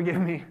God will forgive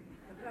me.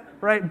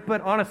 Right? But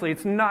honestly,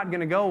 it's not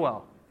going to go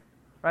well.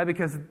 Right?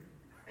 Because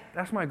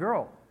that's my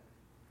girl.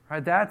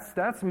 Right?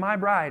 That's my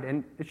bride.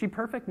 And is she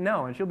perfect?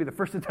 No. And she'll be the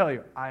first to tell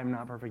you, I am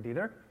not perfect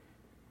either.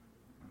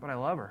 But I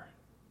love her.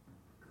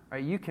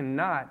 Right? You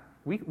cannot,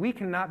 we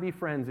cannot be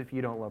friends if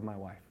you don't love my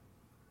wife.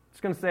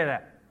 Just going to say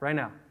that right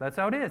now. That's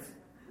how it is.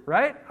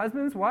 Right?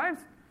 Husbands,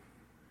 wives?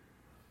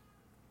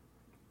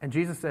 And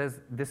Jesus says,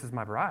 this is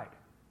my bride.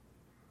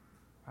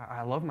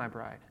 I love my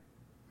bride.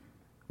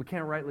 We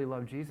can't rightly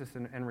love Jesus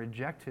and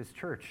reject his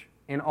church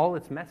in all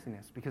its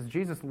messiness, because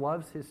Jesus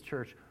loves his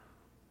church,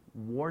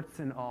 warts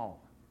and all.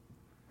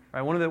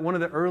 Right? One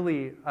of the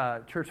early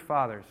church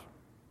fathers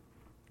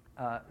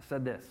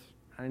said this.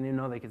 I didn't even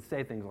know they could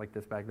say things like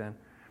this back then.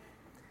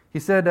 He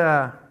said,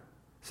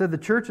 the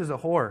church is a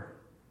whore,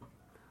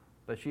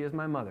 but she is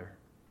my mother.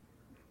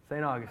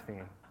 St.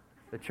 Augustine.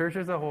 The church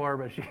is a whore,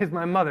 but she is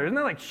my mother. Isn't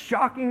that like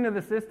shocking to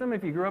the system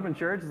if you grew up in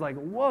church? It's like,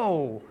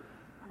 whoa,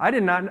 I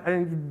did not,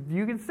 and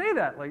you can say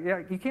that. Like,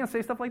 yeah, you can't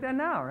say stuff like that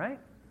now, right?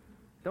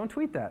 Don't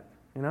tweet that,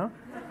 you know?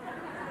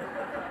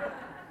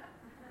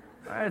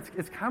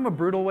 It's kind of a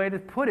brutal way to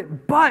put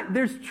it, but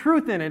there's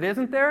truth in it,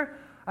 isn't there?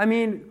 I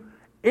mean,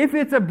 if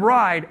it's a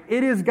bride,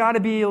 it has got to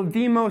be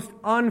the most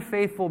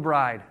unfaithful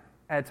bride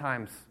at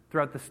times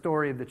throughout the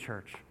story of the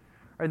church.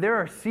 Or there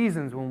are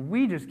seasons when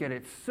we just get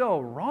it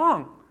so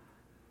wrong,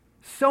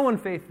 so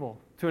unfaithful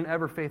to an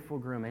ever-faithful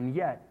groom, and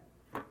yet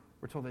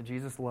we're told that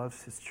Jesus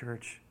loves his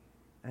church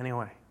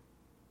anyway.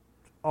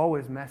 It's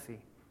always messy.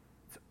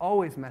 It's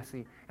always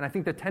messy. And I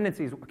think the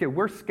tendency is, okay,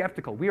 we're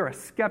skeptical. We are a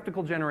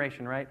skeptical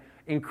generation, right?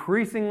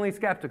 Increasingly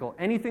skeptical.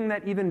 Anything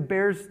that even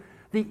bears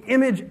the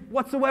image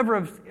whatsoever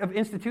of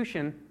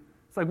institution,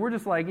 it's like we're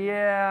just like,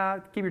 yeah,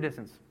 keep your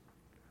distance.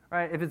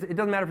 Right? It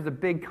doesn't matter if it's a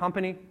big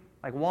company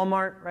like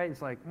Walmart, right?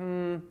 It's like,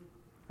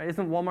 right?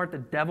 Isn't Walmart the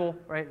devil,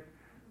 right?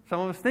 Some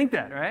of us think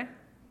that, right?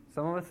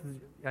 Some of us,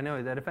 I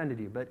know that offended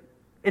you, but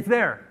it's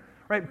there,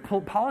 right?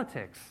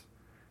 Politics,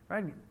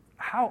 right?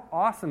 How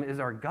awesome is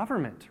our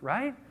government,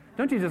 right?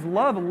 Don't you just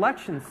love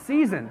election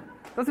season?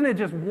 Doesn't it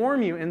just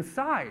warm you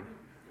inside,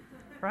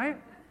 right?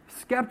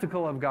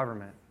 Skeptical of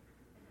government,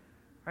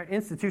 right?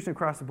 Institution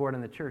across the board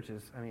in the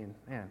churches, I mean,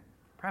 man,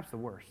 perhaps the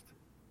worst.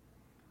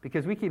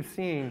 Because we keep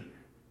seeing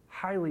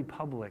highly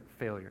public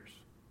failures,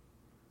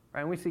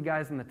 right? And we see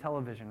guys on the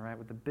television, right,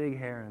 with the big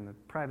hair and the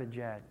private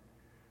jet,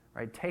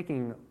 right,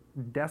 taking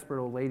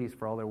desperate old ladies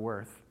for all they're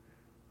worth.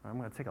 I'm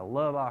going to take a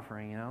love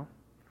offering,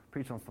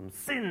 preach on some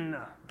sin,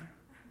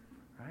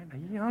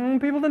 right? Young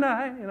people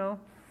tonight, that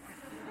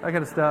kind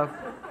of stuff.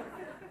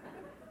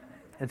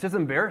 It's just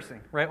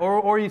embarrassing, right?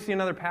 Or you see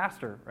another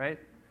pastor, right?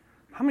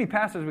 How many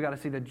pastors we got to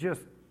see that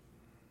just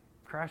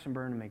crash and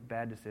burn and make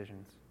bad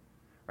decisions,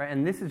 right?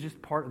 And this is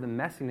just part of the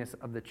messiness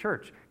of the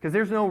church because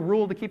there's no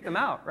rule to keep them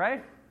out,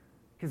 right?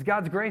 Because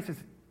God's grace is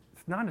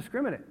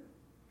non-discriminate.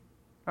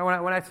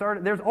 When I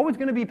started, there's always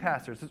going to be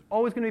pastors. There's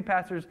always going to be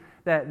pastors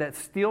that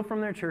steal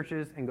from their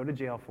churches and go to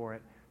jail for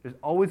it. There's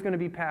always going to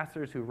be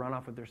pastors who run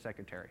off with their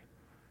secretary.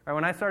 Right,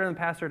 when I started in the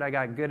pastorate, I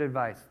got good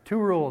advice. 2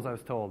 rules I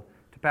was told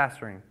to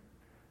pastoring.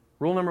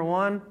 Rule number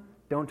 1,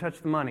 don't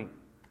touch the money.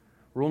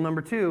 Rule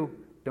number 2,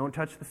 don't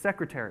touch the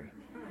secretary.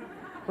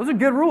 Those are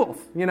good rules,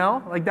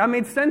 Like, that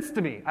made sense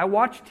to me. I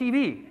watch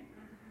TV,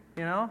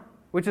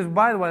 Which is,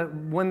 by the way,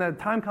 when the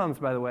time comes,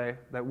 by the way,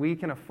 that we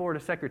can afford a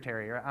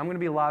secretary, right? I'm going to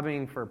be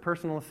lobbying for a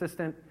personal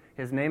assistant.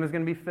 His name is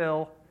going to be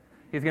Phil.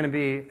 He's going to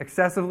be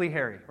excessively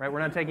hairy, right? We're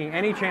not taking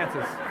any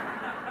chances.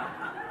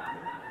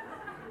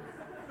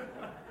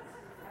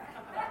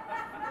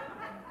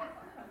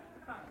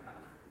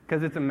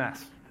 Because it's a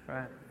mess,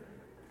 right?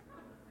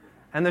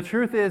 And the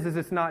truth is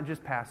it's not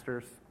just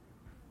pastors.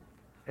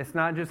 It's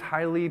not just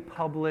highly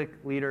public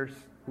leaders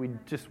we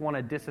just want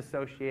to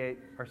disassociate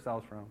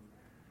ourselves from.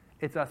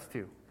 It's us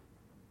too.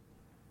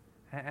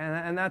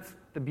 And that's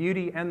the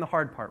beauty and the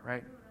hard part,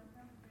 right?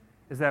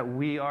 Is that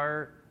we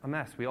are a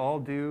mess. We all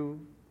do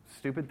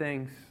stupid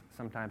things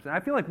sometimes. And I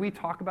feel like we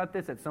talk about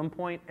this at some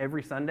point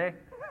every Sunday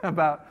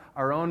about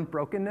our own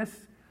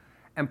brokenness.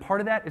 And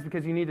part of that is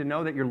because you need to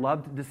know that you're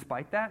loved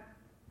despite that,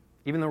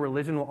 even though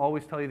religion will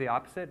always tell you the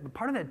opposite. But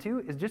part of that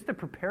too is just to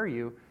prepare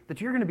you that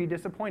you're going to be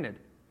disappointed,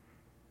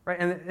 right?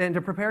 And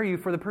to prepare you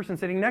for the person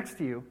sitting next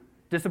to you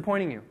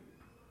disappointing you.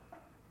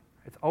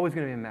 It's always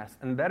going to be a mess.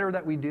 And the better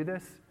that we do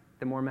this,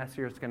 the more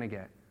messier it's going to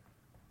get.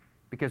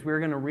 Because we're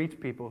going to reach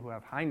people who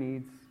have high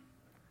needs,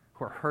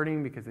 who are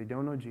hurting because they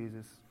don't know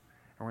Jesus.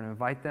 And we're going to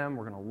invite them,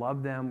 we're going to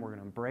love them, we're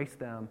going to embrace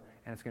them,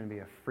 and it's going to be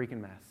a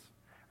freaking mess.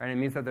 Right? And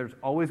it means that there's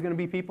always going to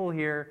be people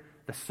here,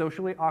 the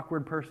socially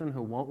awkward person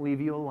who won't leave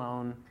you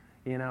alone,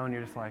 and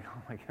you're just like,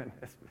 oh my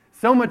goodness.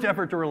 So much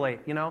effort to relate,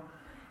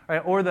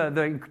 Right? Or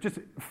the just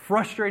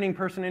frustrating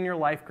person in your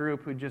life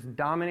group who just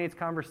dominates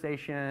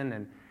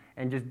conversation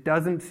and just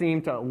doesn't seem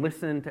to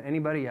listen to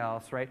anybody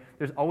else, right?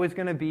 There's always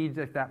going to be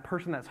just that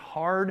person that's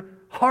hard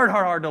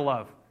to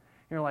love.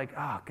 And you're like,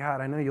 oh,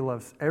 God, I know you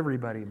love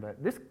everybody,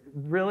 but this,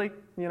 really,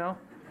 Right?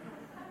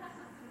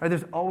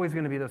 There's always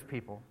going to be those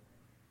people.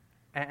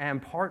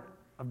 And part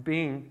of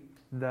being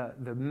the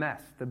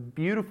mess, the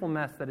beautiful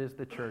mess that is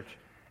the church,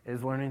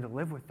 is learning to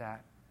live with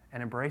that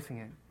and embracing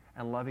it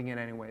and loving it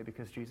anyway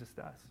because Jesus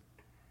does.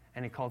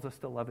 And he calls us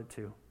to love it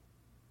too.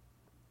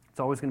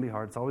 It's always going to be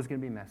hard. It's always going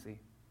to be messy.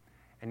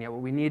 And yet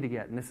what we need to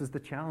get, and this is the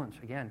challenge,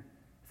 again,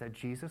 is that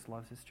Jesus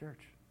loves his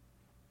church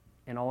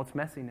in all its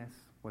messiness,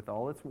 with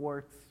all its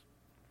warts,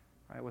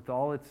 right, with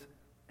all its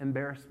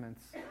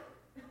embarrassments,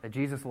 that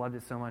Jesus loved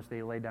it so much that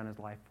he laid down his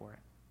life for it.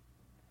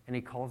 And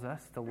he calls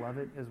us to love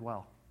it as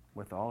well,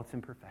 with all its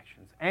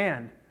imperfections,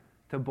 and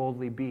to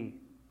boldly be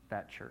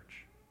that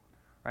church.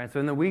 All right, so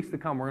in the weeks to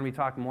come, we're going to be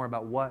talking more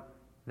about what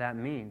that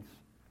means.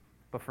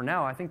 But for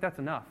now, I think that's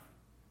enough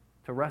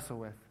to wrestle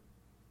with.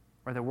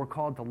 Or that we're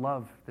called to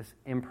love this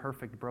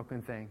imperfect,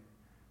 broken thing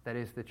that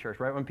is the church.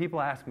 Right? When people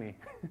ask me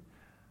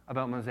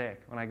about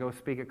Mosaic, when I go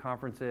speak at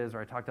conferences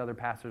or I talk to other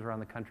pastors around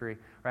the country,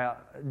 right?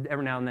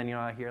 Every now and then,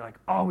 I hear like,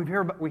 oh, we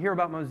hear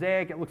about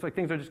Mosaic. It looks like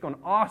things are just going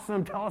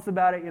awesome. Tell us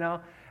about it,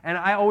 And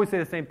I always say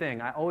the same thing.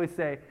 I always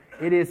say,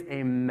 it is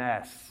a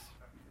mess.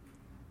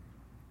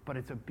 But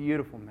it's a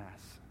beautiful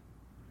mess.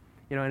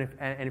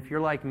 And if you're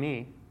like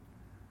me,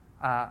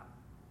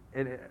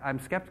 I'm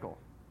skeptical.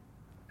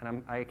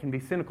 And I can be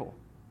cynical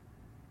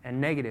and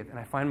negative, and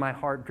I find my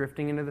heart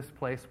drifting into this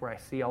place where I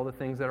see all the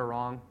things that are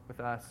wrong with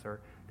us,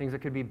 or things that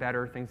could be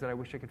better, things that I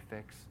wish I could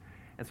fix.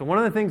 And so one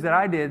of the things that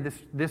I did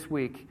this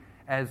week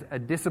as a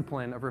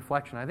discipline of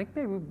reflection, I think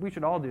maybe we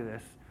should all do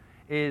this,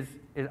 is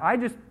I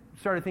just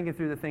started thinking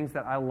through the things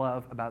that I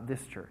love about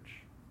this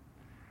church.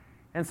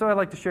 And so I'd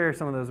like to share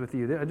some of those with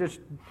you. I just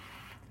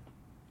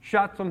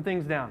shot some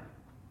things down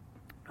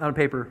on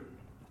paper.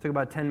 It took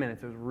about 10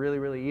 minutes. It was really,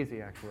 really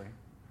easy, actually.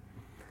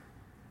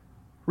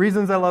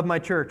 Reasons I love my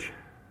church.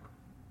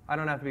 I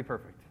don't have to be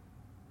perfect.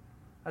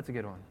 That's a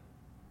good one.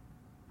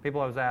 People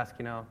always ask,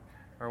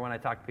 or when I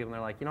talk to people, and they're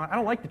like, I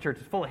don't like the church.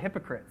 It's full of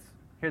hypocrites.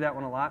 Hear that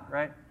one a lot,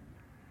 right?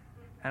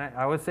 And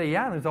I always say,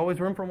 yeah, there's always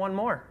room for one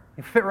more.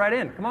 You fit right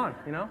in. Come on,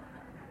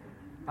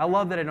 I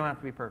love that I don't have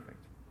to be perfect.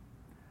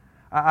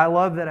 I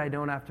love that I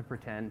don't have to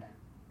pretend.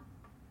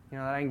 That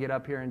I can get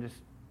up here and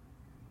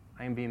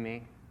I can be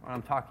me. When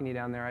I'm talking to you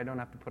down there, I don't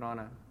have to put on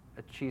a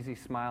cheesy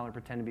smile or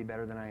pretend to be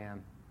better than I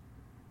am.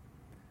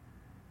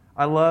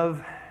 I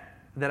love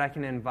that I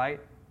can invite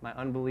my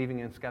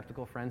unbelieving and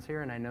skeptical friends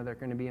here, and I know they're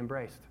going to be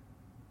embraced.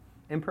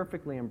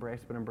 Imperfectly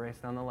embraced, but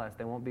embraced nonetheless.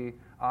 They won't be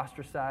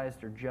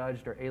ostracized or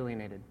judged or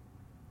alienated.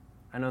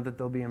 I know that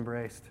they'll be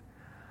embraced.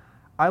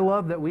 I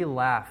love that we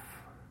laugh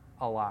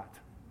a lot.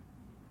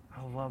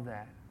 I love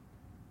that.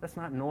 That's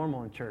not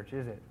normal in church,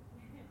 is it?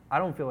 I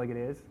don't feel like it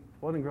is.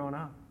 Wasn't growing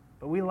up.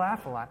 But we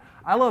laugh a lot.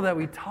 I love that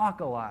we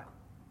talk a lot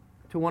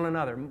to one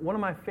another. One of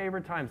my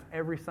favorite times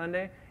every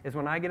Sunday is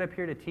when I get up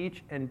here to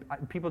teach and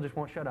people just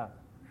won't shut up.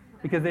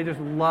 Because they just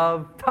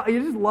love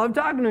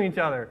talking to each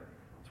other.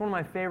 It's one of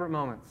my favorite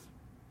moments.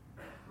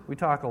 We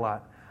talk a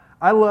lot.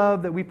 I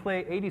love that we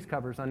play 80s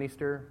covers on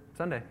Easter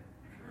Sunday.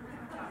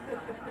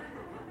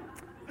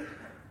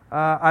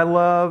 I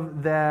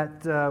love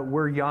that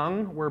we're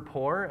young, we're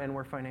poor, and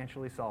we're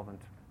financially solvent.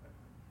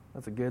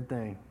 That's a good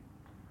thing.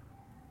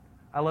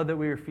 I love that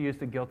we refuse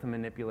to guilt and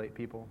manipulate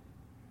people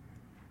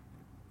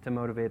to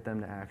motivate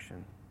them to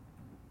action.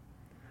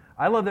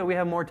 I love that we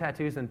have more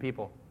tattoos than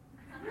people.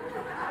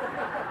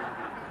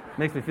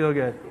 Makes me feel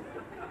good.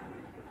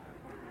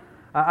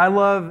 I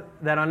love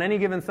that on any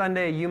given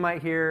Sunday you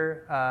might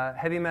hear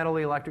heavy metal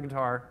electric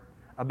guitar,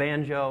 a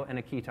banjo, and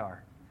a keytar.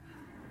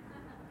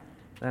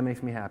 That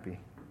makes me happy.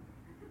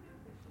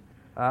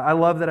 I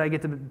love that I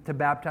get to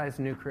baptize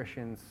new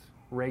Christians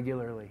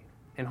regularly.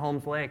 In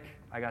Holmes Lake,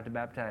 I got to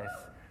baptize.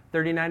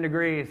 39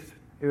 degrees.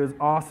 It was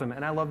awesome.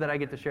 And I love that I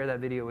get to share that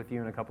video with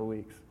you in a couple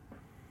weeks.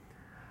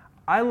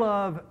 I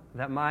love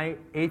that my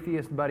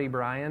atheist buddy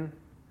Brian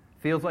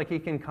feels like he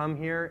can come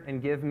here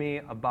and give me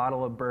a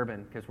bottle of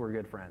bourbon because we're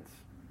good friends.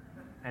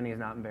 And he's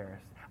not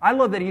embarrassed. I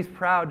love that he's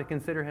proud to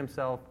consider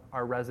himself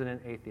our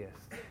resident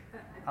atheist.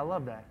 I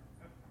love that.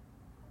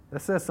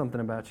 That says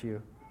something about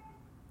you.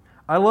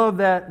 I love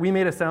that we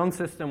made a sound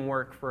system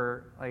work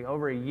for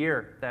over a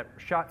year that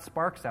shot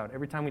sparks out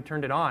every time we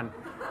turned it on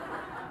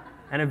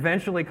and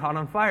eventually caught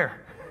on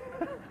fire.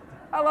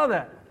 I love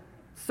that.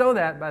 So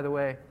that, by the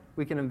way,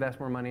 we can invest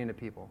more money into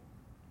people.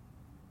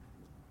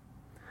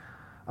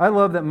 I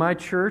love that my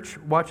church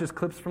watches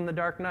clips from The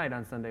Dark Knight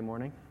on Sunday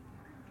morning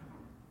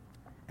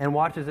and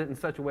watches it in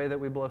such a way that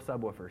we blow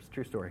subwoofers.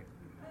 True story.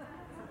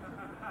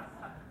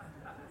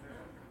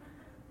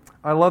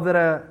 I love that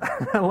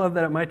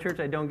at my church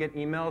I don't get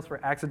emails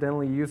for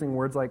accidentally using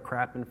words like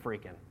crap and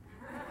freaking.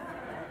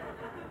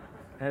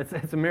 And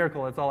it's a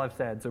miracle. That's all I've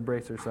said, so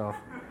brace yourself.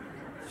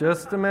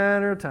 Just a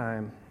matter of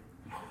time.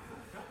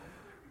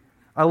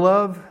 I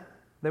love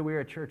that we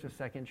are a church of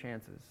second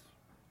chances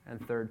and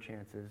third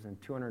chances and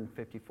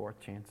 254th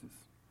chances.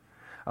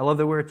 I love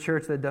that we're a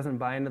church that doesn't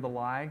buy into the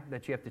lie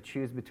that you have to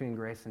choose between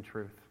grace and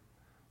truth,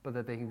 but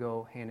that they can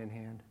go hand in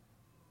hand.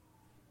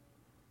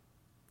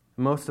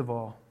 Most of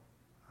all,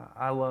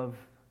 I love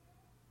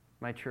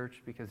my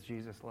church because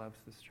Jesus loves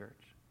this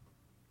church.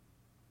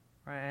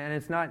 Right? And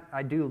it's not,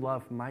 I do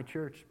love my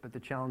church, but the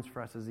challenge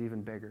for us is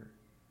even bigger.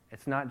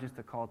 It's not just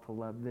a call to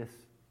love this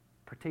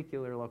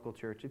particular local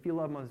church. If you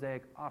love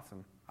Mosaic,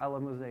 awesome. I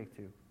love Mosaic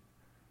too.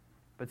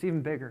 But it's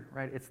even bigger,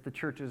 right? It's the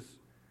churches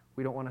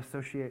we don't want to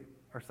associate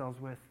ourselves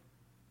with.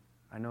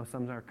 I know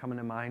some are coming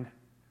to mind.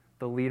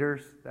 The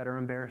leaders that are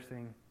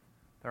embarrassing,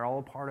 they're all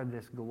a part of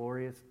this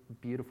glorious,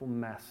 beautiful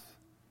mess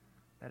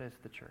that is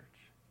the church.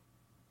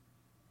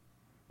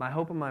 My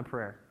hope and my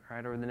prayer,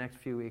 right, over the next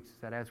few weeks is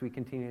that as we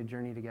continue to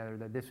journey together,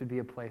 that this would be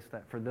a place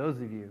that for those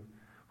of you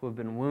who have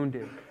been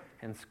wounded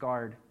and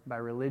scarred by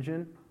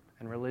religion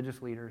and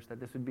religious leaders, that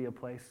this would be a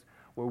place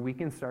where we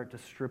can start to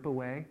strip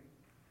away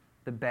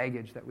the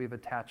baggage that we've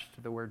attached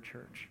to the word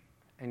church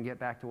and get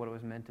back to what it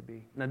was meant to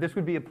be. Now, this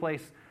would be a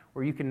place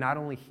where you can not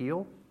only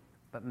heal,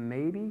 but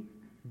maybe,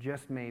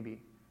 just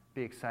maybe,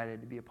 be excited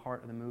to be a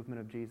part of the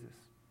movement of Jesus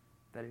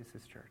that is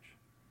his church.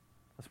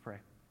 Let's pray.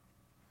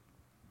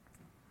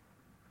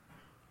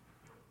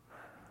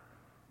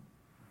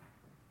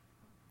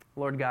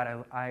 Lord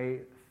God, I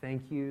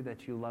thank you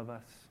that you love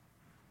us,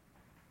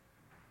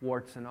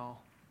 warts and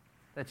all,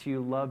 that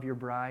you love your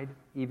bride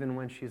even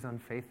when she's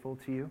unfaithful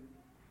to you,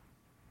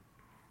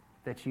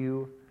 that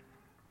you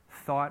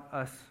thought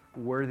us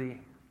worthy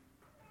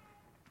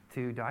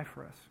to die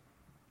for us,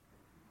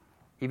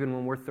 even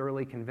when we're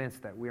thoroughly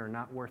convinced that we are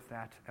not worth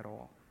that at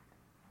all.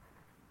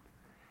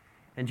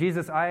 And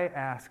Jesus, I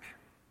ask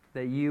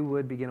that you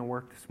would begin a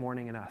work this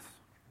morning in us.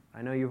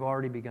 I know you've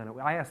already begun it.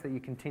 I ask that you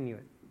continue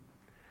it,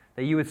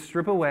 that you would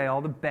strip away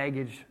all the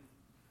baggage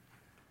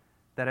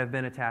that have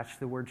been attached to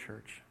the word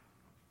church,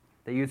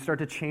 that you would start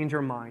to change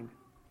our mind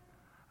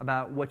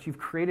about what you've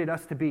created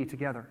us to be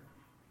together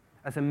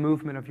as a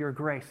movement of your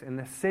grace in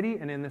this city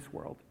and in this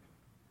world.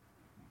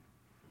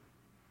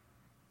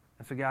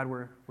 And so, God,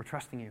 we're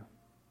trusting you.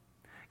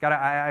 God,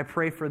 I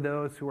pray for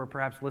those who are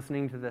perhaps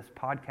listening to this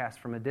podcast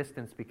from a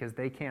distance because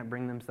they can't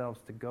bring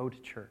themselves to go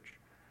to church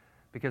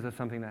because of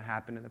something that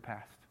happened in the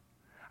past.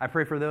 I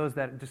pray for those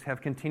that just have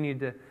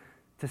continued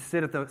to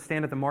stand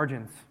at the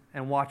margins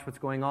and watch what's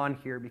going on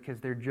here because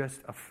they're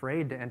just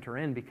afraid to enter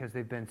in because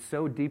they've been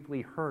so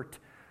deeply hurt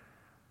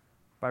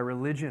by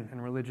religion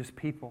and religious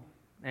people.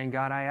 And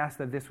God, I ask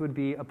that this would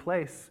be a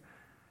place,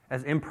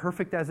 as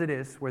imperfect as it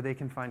is, where they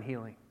can find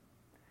healing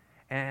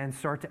and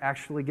start to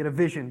actually get a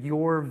vision,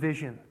 your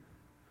vision,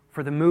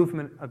 for the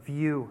movement of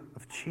you,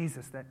 of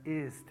Jesus, that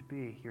is to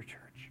be your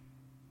church.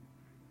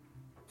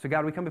 So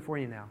God, we come before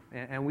you now,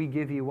 and we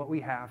give you what we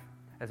have,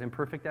 as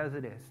imperfect as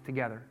it is,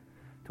 together,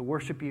 to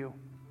worship you.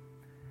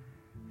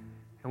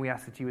 And we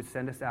ask that you would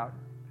send us out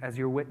as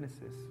your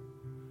witnesses,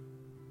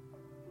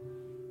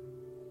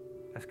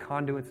 as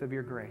conduits of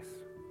your grace.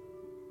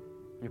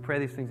 We pray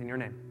these things in your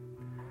name.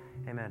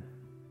 Amen.